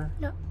neighbor?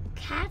 No,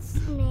 cat's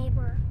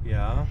neighbor.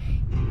 Yeah.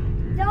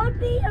 That would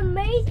be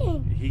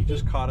amazing. He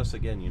just caught us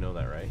again. You know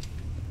that, right?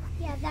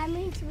 Yeah, that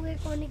means we're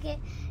going to get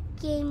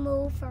game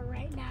over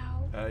right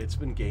now. It's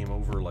been game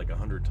over like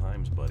 100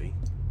 times, buddy.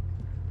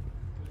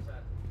 Who's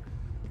that?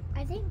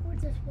 I think we're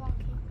just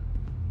walking.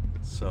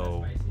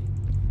 So Spicy?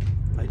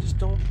 I just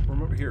don't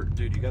remember. Here,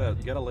 dude, you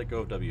gotta let go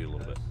of W a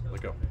little bit.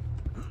 Let go.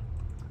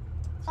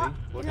 See?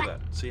 Look at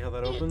that. See how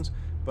that opens?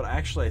 But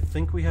actually, I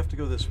think we have to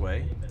go this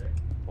way.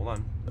 Hold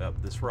on.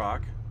 This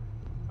rock.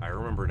 I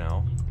remember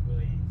now. Will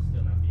he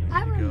still not be able I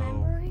to go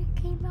remember he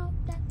came out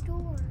that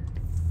door.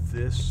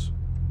 This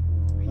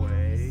Yeah,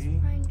 way. his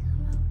friend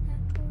come out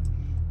that door.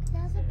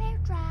 There's a bear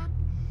trap.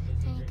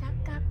 Is he And he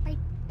drinking got water? by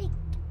big.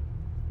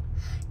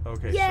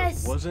 Okay,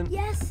 Yes. so it wasn't.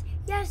 Yes.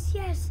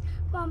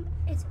 Mom,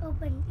 it's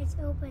open.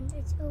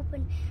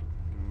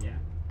 Yeah.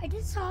 I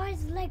just saw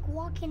his leg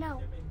walking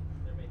out.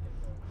 They're making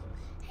phone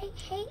calls.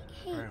 Hey.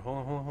 All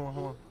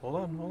right, hold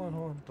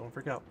on. Don't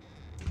freak out.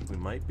 We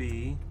might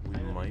be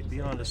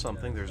onto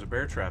something. There's a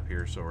bear trap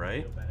here, so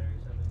right? Feel better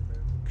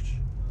or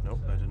something, bro? Nope,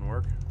 that didn't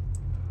work.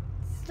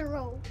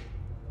 Throw.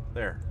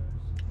 There.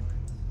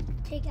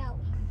 Take out.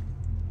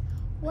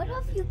 What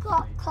if you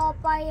got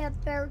caught by a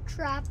bear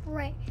trap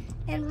right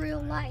in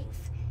real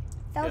life?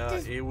 Yeah,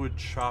 it would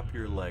chop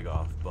your leg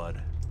off,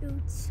 bud. It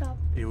would chop.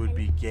 It would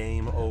be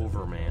game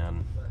over,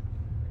 man.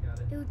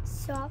 It would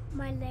chop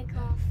my leg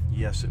off.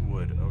 Yes, it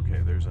would.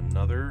 Okay, there's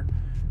another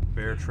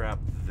bear trap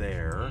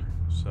there.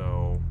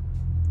 So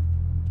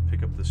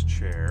pick up this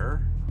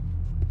chair.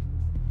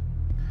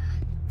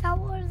 That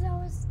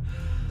was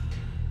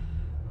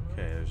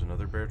Okay, there's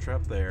another bear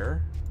trap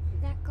there.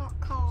 that got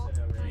caught.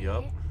 by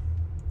Yup. it.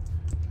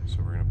 So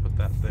we're gonna put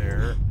that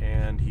there,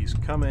 and he's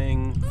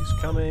coming. He's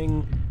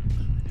coming.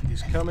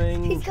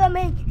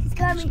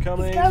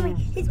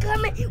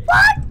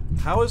 What?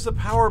 How is the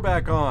power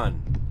back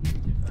on?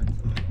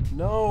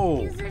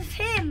 No. Because of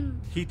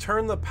him. He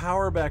turned the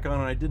power back on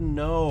and I didn't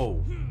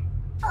know.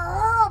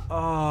 Oh,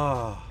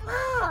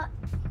 Ah.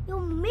 you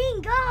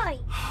mean guy.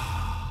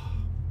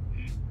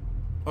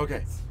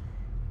 Okay.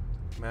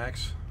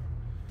 Max.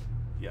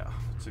 Yeah,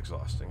 it's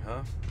exhausting,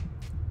 huh?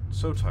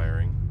 So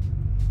tiring.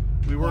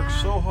 We work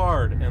so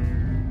hard,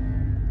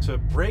 and to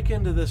break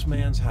into this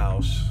man's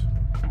house,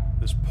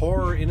 this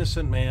poor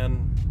innocent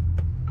man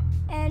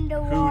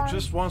who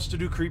just wants to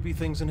do creepy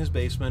things in his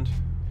basement,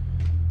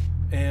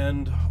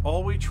 and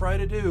all we try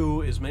to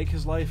do is make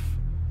his life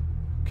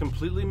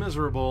completely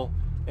miserable,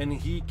 and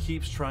he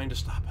keeps trying to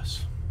stop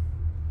us.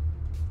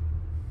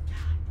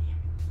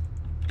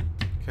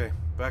 Okay,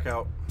 back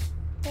out.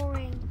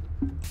 Boring.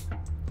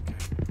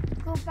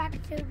 Go back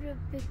to the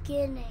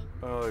beginning.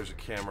 Oh, there's a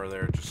camera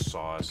there. It just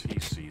saw us. He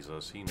sees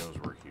us. He knows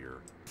we're here.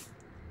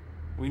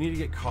 We need to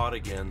get caught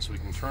again so we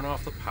can turn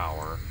off the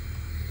power.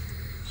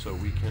 So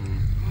we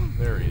can...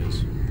 There he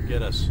is.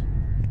 Get us.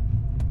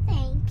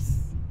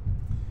 Thanks.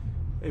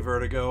 Hey,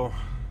 Vertigo.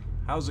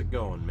 How's it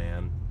going,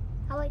 man?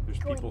 There's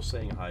going. people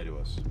saying hi to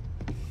us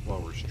while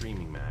we're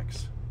streaming,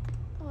 Max.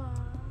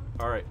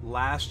 Aww. Alright,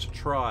 last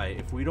try.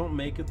 If we don't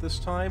make it this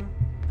time,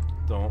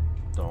 don't.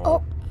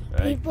 Oh,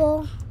 Hey.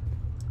 people.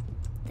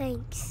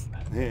 Thanks.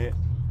 I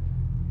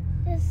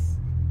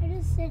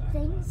just said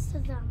thanks to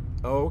them.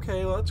 Oh,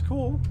 okay, well, that's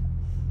cool.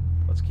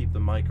 Let's keep the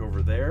mic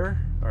over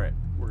there. Alright,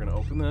 we're going to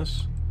open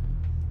this.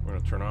 We're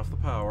going to turn off the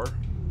power.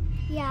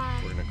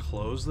 Yeah. We're going to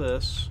close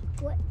this.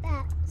 What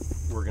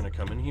that's? We're going to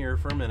come in here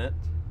for a minute.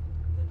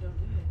 Then don't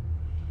do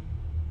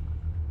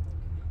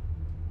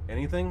it.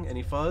 Anything?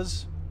 Any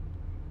fuzz?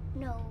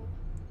 No.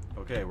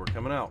 Okay, we're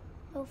coming out.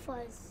 No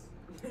fuzz.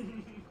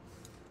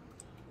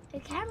 The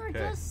camera Okay.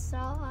 just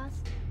saw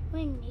us.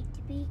 We need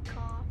to be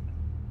caught.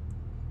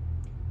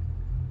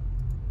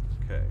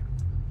 Okay.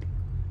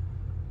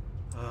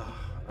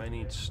 I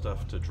need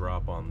stuff to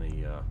drop on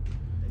the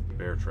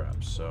bear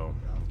traps, so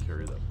I'll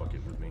carry that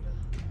bucket with me.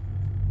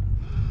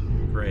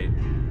 Great.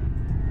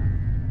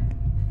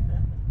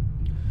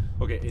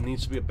 Okay, it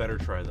needs to be a better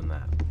try than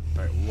that.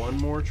 Alright, one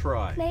more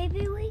try.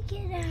 Maybe we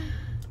can,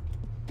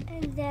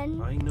 and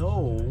then... I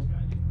know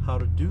how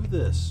to do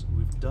this.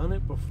 We've done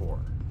it before.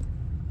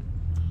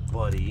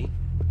 Buddy.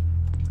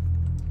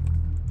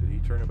 Did he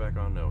turn it back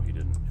on? No, he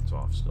didn't. It's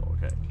off still.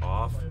 Okay,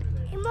 off.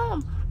 Hey,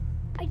 Mom.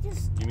 I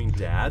just... You mean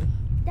Dad?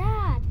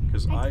 Dad.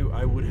 Because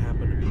I would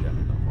happen to be Dad,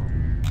 not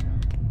Mom.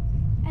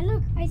 And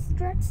look, I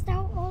stretched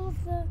out all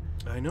of the...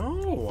 I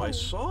know, I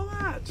saw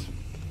that.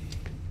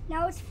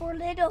 Now it's for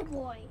little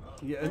boy.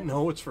 Yeah,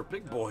 no, it's for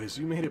big boys.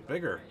 You made it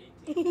bigger.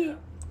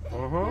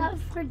 Uh-huh.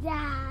 That's for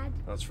Dad.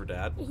 That's for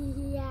Dad?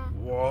 Yeah.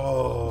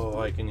 Whoa,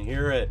 I can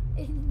hear it.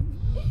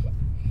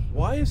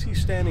 Why is he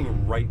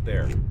standing right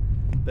there?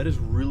 That is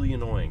really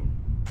annoying.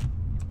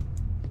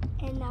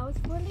 And now it's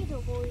for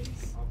little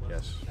boys.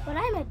 Yes. But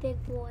I'm a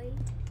big boy.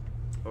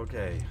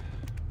 Okay.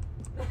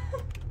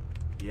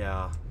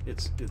 Yeah,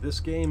 this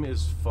game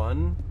is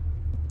fun,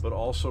 but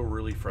also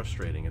really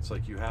frustrating. It's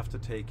like you have to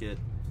take it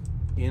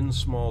in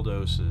small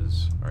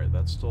doses. All right,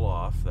 that's still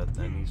off. That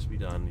needs to be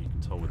done. You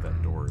can tell with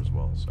that door as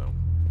well. So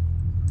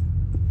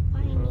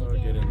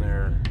get in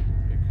there,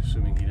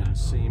 assuming he didn't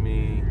see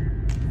me.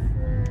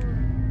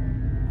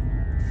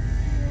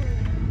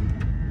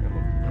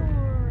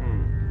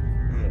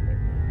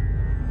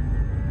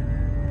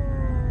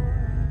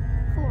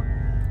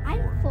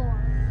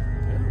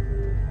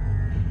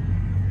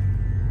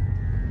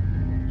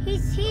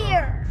 He's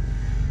here.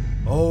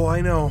 Oh,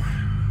 I know.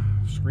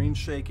 Screen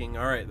shaking.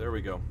 All right, there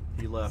we go.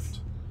 He left.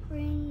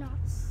 Screen not.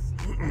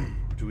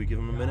 Do we give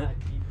him a minute?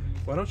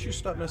 Why don't you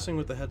stop messing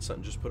with the headset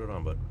and just put it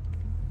on, bud?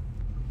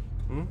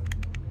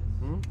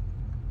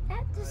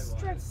 That just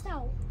stretched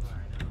out.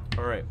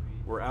 All right,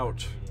 we're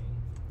out.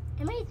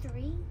 Am I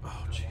 3?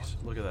 Oh, jeez.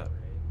 Look at that.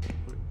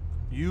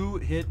 You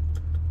hit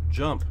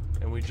jump,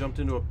 and we jumped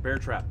into a bear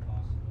trap.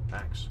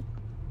 Max.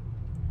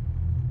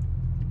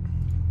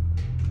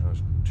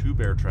 There's 2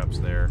 bear traps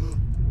there.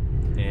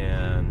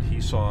 And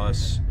he saw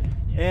us.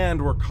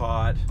 And we're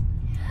caught.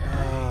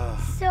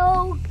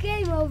 So,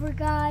 game over,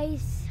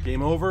 guys.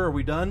 Game over? Are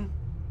we done?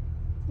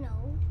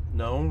 No.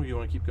 No? You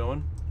want to keep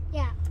going?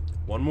 Yeah.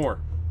 One more.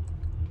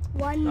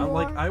 One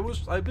more.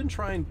 I've been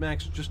trying,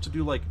 Max, just to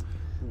do like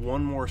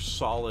one more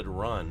solid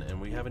run, and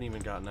we haven't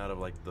even gotten out of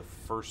like the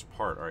first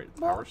part. All right,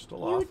 power's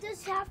still off. You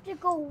just have to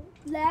go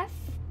left.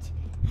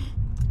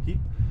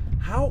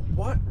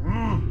 What?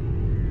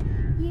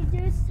 You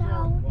just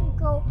have to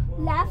go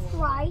left,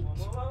 right,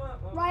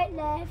 right,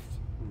 left.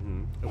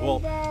 Mm-hmm. And Well,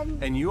 then...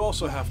 and you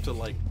also have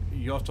to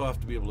you also have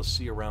to be able to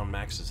see around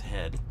Max's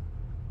head.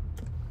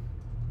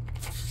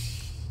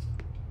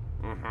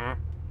 Mm-hmm.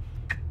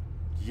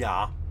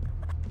 Yeah.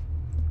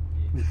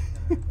 This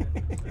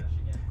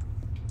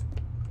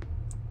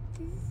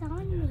is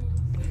on me.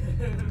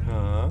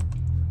 Huh?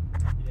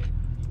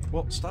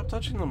 Well, stop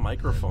touching the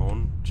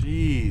microphone.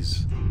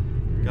 Jeez.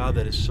 God,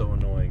 that is so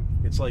annoying.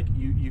 It's like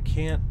you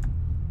can't...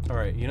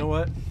 Alright, you know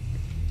what?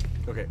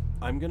 Okay,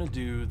 I'm going to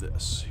do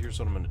this. Here's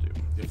what I'm going to do.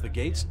 If the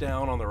gate's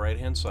down on the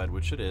right-hand side,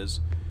 which it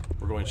is,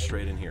 we're going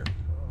straight in here.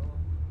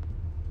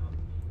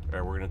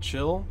 Alright, we're going to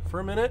chill for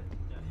a minute.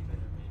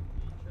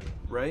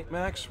 Right,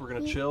 Max? We're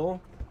going to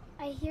chill.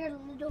 I hear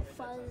a little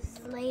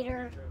fuzz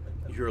later.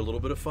 You hear a little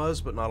bit of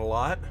fuzz, but not a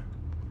lot.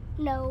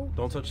 No.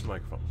 Don't touch the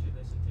microphone. You should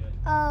listen to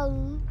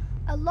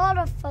it. A lot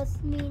of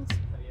fuzz means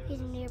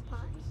he's nearby.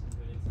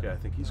 Okay, I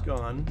think he's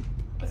gone.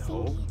 I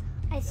hope.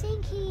 I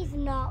think he's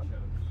not.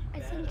 I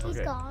think he's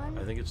Okay. gone.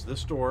 I think it's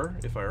this door,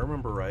 if I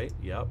remember right.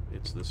 Yep,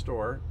 it's this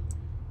door.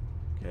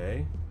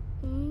 Okay.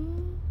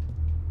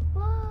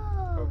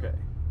 Whoa. Okay.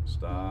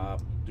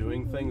 Stop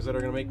doing things that are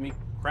gonna make me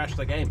crash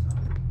the game.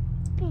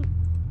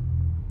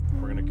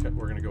 We're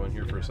gonna go in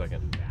here for a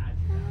second.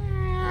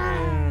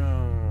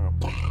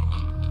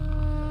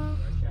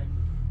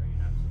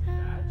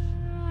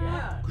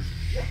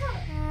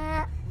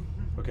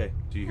 Okay.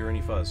 Do you hear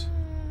any fuzz?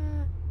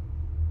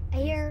 I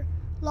hear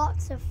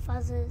lots of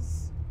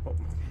fuzzes. Oh.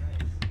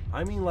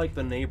 I mean, like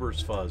the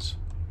neighbor's fuzz.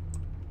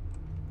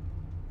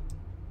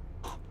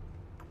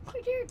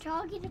 What you're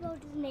talking about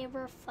is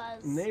neighbor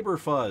fuzz. Neighbor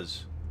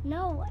fuzz.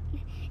 No,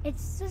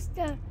 it's just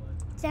a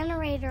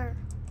generator.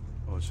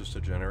 Oh, it's just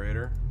a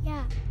generator?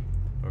 Yeah,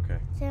 Okay.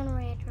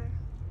 generator.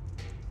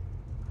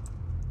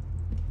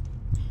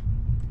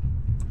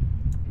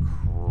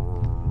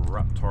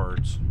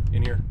 Crap-tards.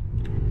 In here.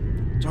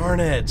 Darn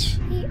it!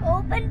 He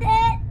opened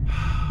it?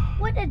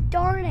 What a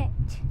darn it.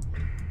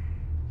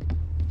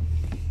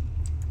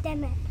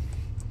 Damn it.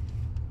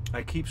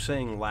 I keep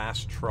saying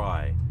last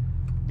try,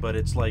 but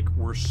it's like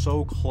we're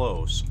so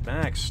close.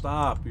 Max,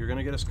 stop. You're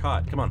gonna get us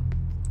caught. Come on.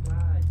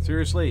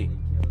 Seriously.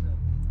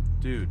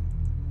 Dude.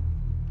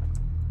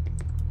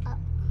 Up.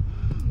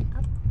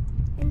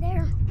 In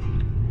there.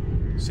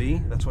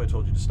 See? That's why I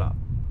told you to stop.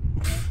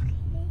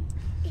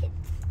 It's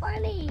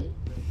funny.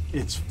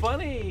 It's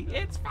funny!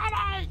 It's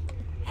funny!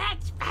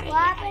 It's funny!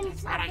 What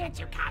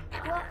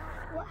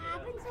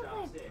happens if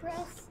I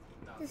press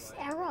this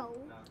arrow?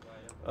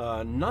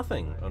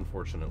 Nothing,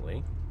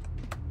 unfortunately.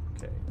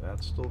 Okay,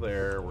 that's still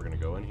there. We're gonna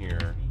go in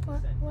here.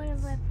 What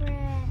if I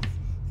press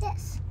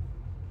this?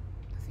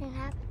 Nothing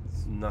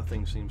happens.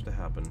 Nothing seems to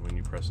happen when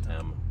you press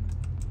M.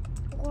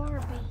 Or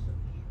B.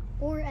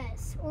 Or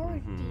S. Or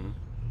D.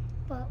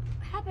 But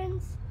what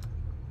happens?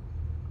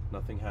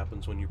 Nothing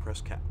happens when you press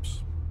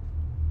caps.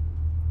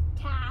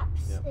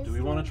 Caps. Yeah. Do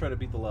we want to try to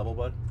beat the level,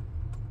 bud?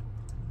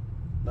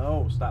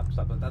 No, stop.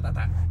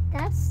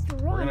 That's the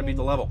run. We're gonna beat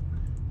the level.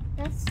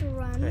 That's the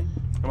run. Okay,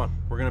 come on.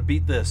 We're gonna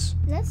beat this.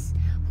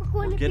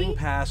 We're Getting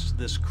past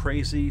this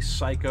crazy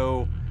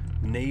psycho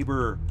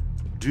neighbor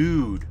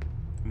dude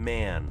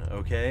man,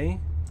 okay?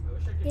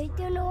 Did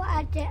you know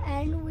at the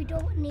end we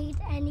don't need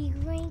any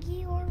green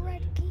key or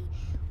red key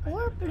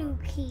or blue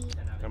key?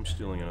 I'm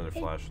stealing another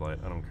flashlight.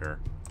 I don't care.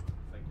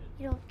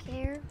 You don't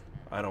care?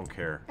 I don't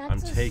care.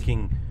 That's I'm a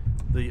taking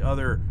the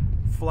other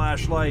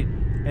flashlight,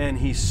 and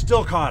he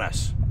still caught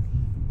us.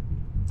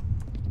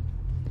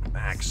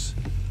 Max,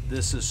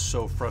 this is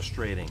so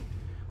frustrating.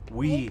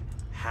 We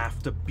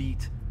have to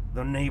beat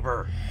the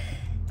neighbor.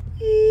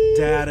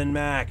 Dad and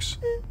Max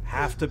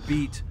have to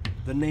beat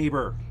the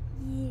neighbor.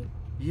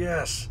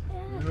 Yes.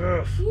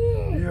 Yes.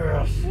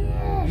 Yes.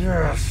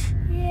 Yes.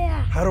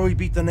 Yeah. How do we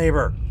beat the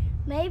neighbor?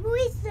 Maybe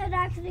we should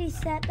actually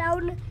set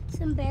down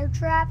some bear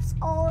traps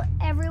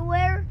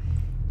everywhere,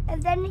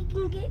 and then he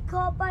can get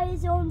caught by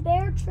his own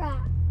bear trap.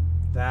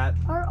 That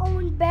Our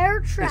own bear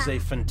trap. is a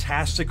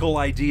fantastical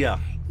idea.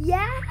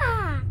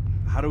 Yeah.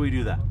 How do we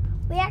do that?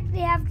 We actually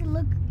have to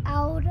look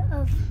out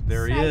of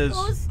There he is.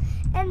 cycles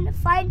and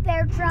find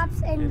bear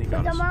traps and And he put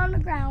got them us. on the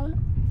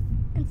ground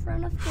in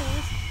front of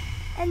doors,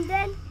 and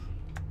then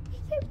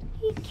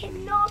he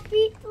cannot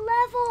beat the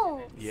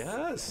level.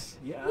 Yes.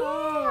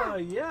 Yeah.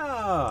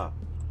 Yeah.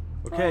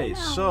 Okay, Oh,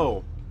 no.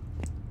 so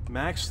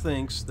Max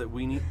thinks that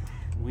we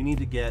need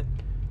to get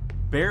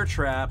bear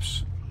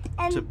traps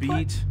And to put-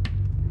 beat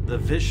the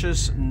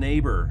vicious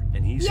neighbor,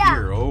 and he's Yeah.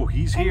 here. Oh,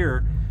 he's And-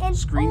 here. and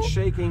Screen's oh-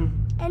 shaking.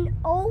 and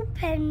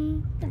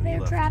open the And he bear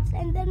left. traps,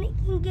 and then it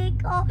can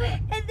get caught,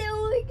 and then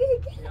we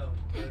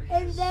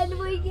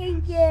can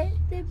get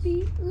the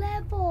beat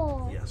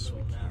level. Yes, we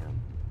can.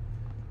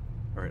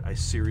 All right, I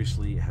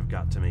seriously have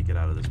got to make it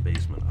out of this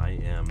basement.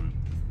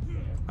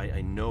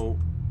 I know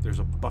there's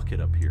a bucket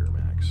up here,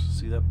 Max.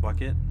 See that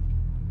bucket?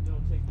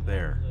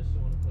 There.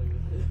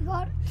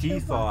 He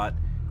thought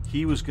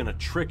he was going to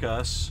trick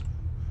us,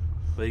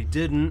 but he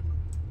didn't.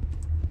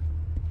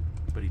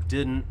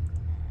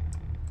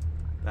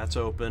 That's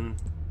open.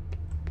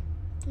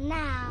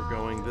 Now We're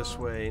going this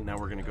way. Now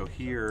we're going to go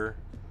here.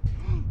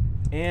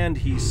 And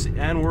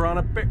we're on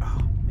a bear.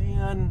 Oh,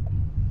 man.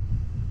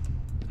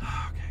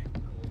 Okay.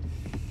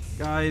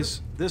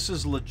 Guys, this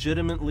is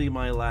legitimately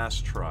my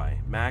last try.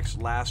 Max,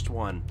 last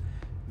one.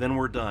 Then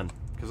we're done.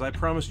 Because I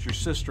promised your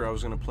sister I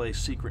was going to play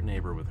Secret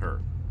Neighbor with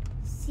her.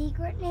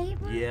 Secret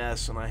neighbor.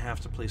 Yes, and I have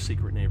to play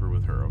Secret Neighbor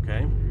with her,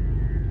 okay?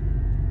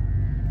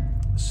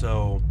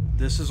 So,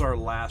 this is our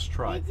last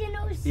try. Did you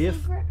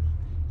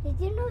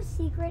know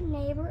Secret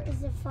Neighbor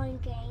is a fun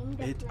game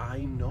to play? I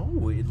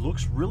know, it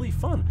looks really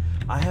fun.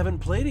 I haven't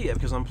played it yet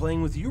because I'm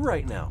playing with you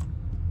right now.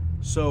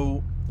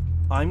 So,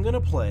 I'm going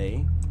to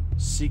play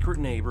Secret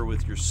Neighbor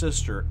with your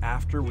sister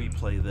after we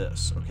play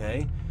this,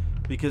 okay?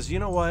 Because you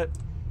know what?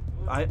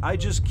 I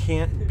just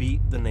can't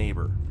beat the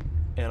neighbor.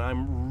 and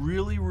I'm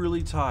really,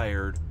 really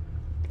tired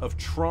of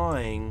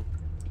trying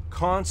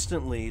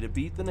constantly to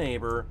beat the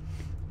neighbor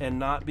and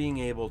not being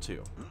able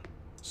to.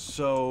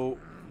 So,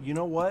 you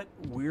know what?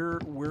 We're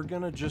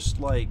gonna just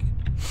like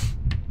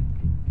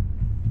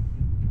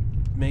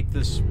make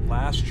this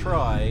last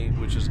try,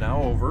 which is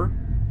now over.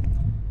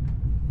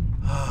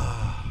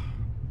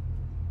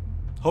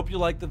 Hope you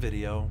liked the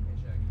video.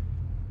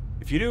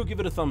 If you do, give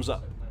it a thumbs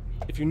up.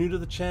 If you're new to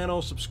the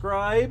channel,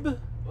 subscribe.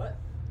 What?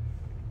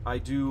 I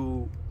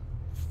do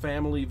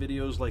family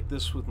videos like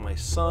this with my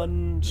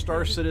son,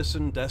 Star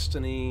Citizen,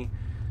 Destiny,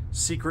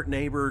 Secret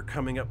Neighbor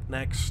coming up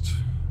next,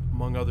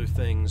 among other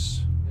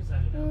things.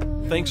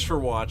 Thanks for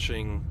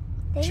watching.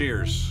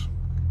 Cheers.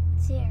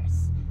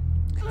 Cheers.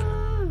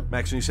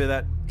 Max, can you say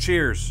that?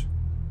 Cheers.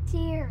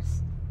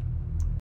 Cheers.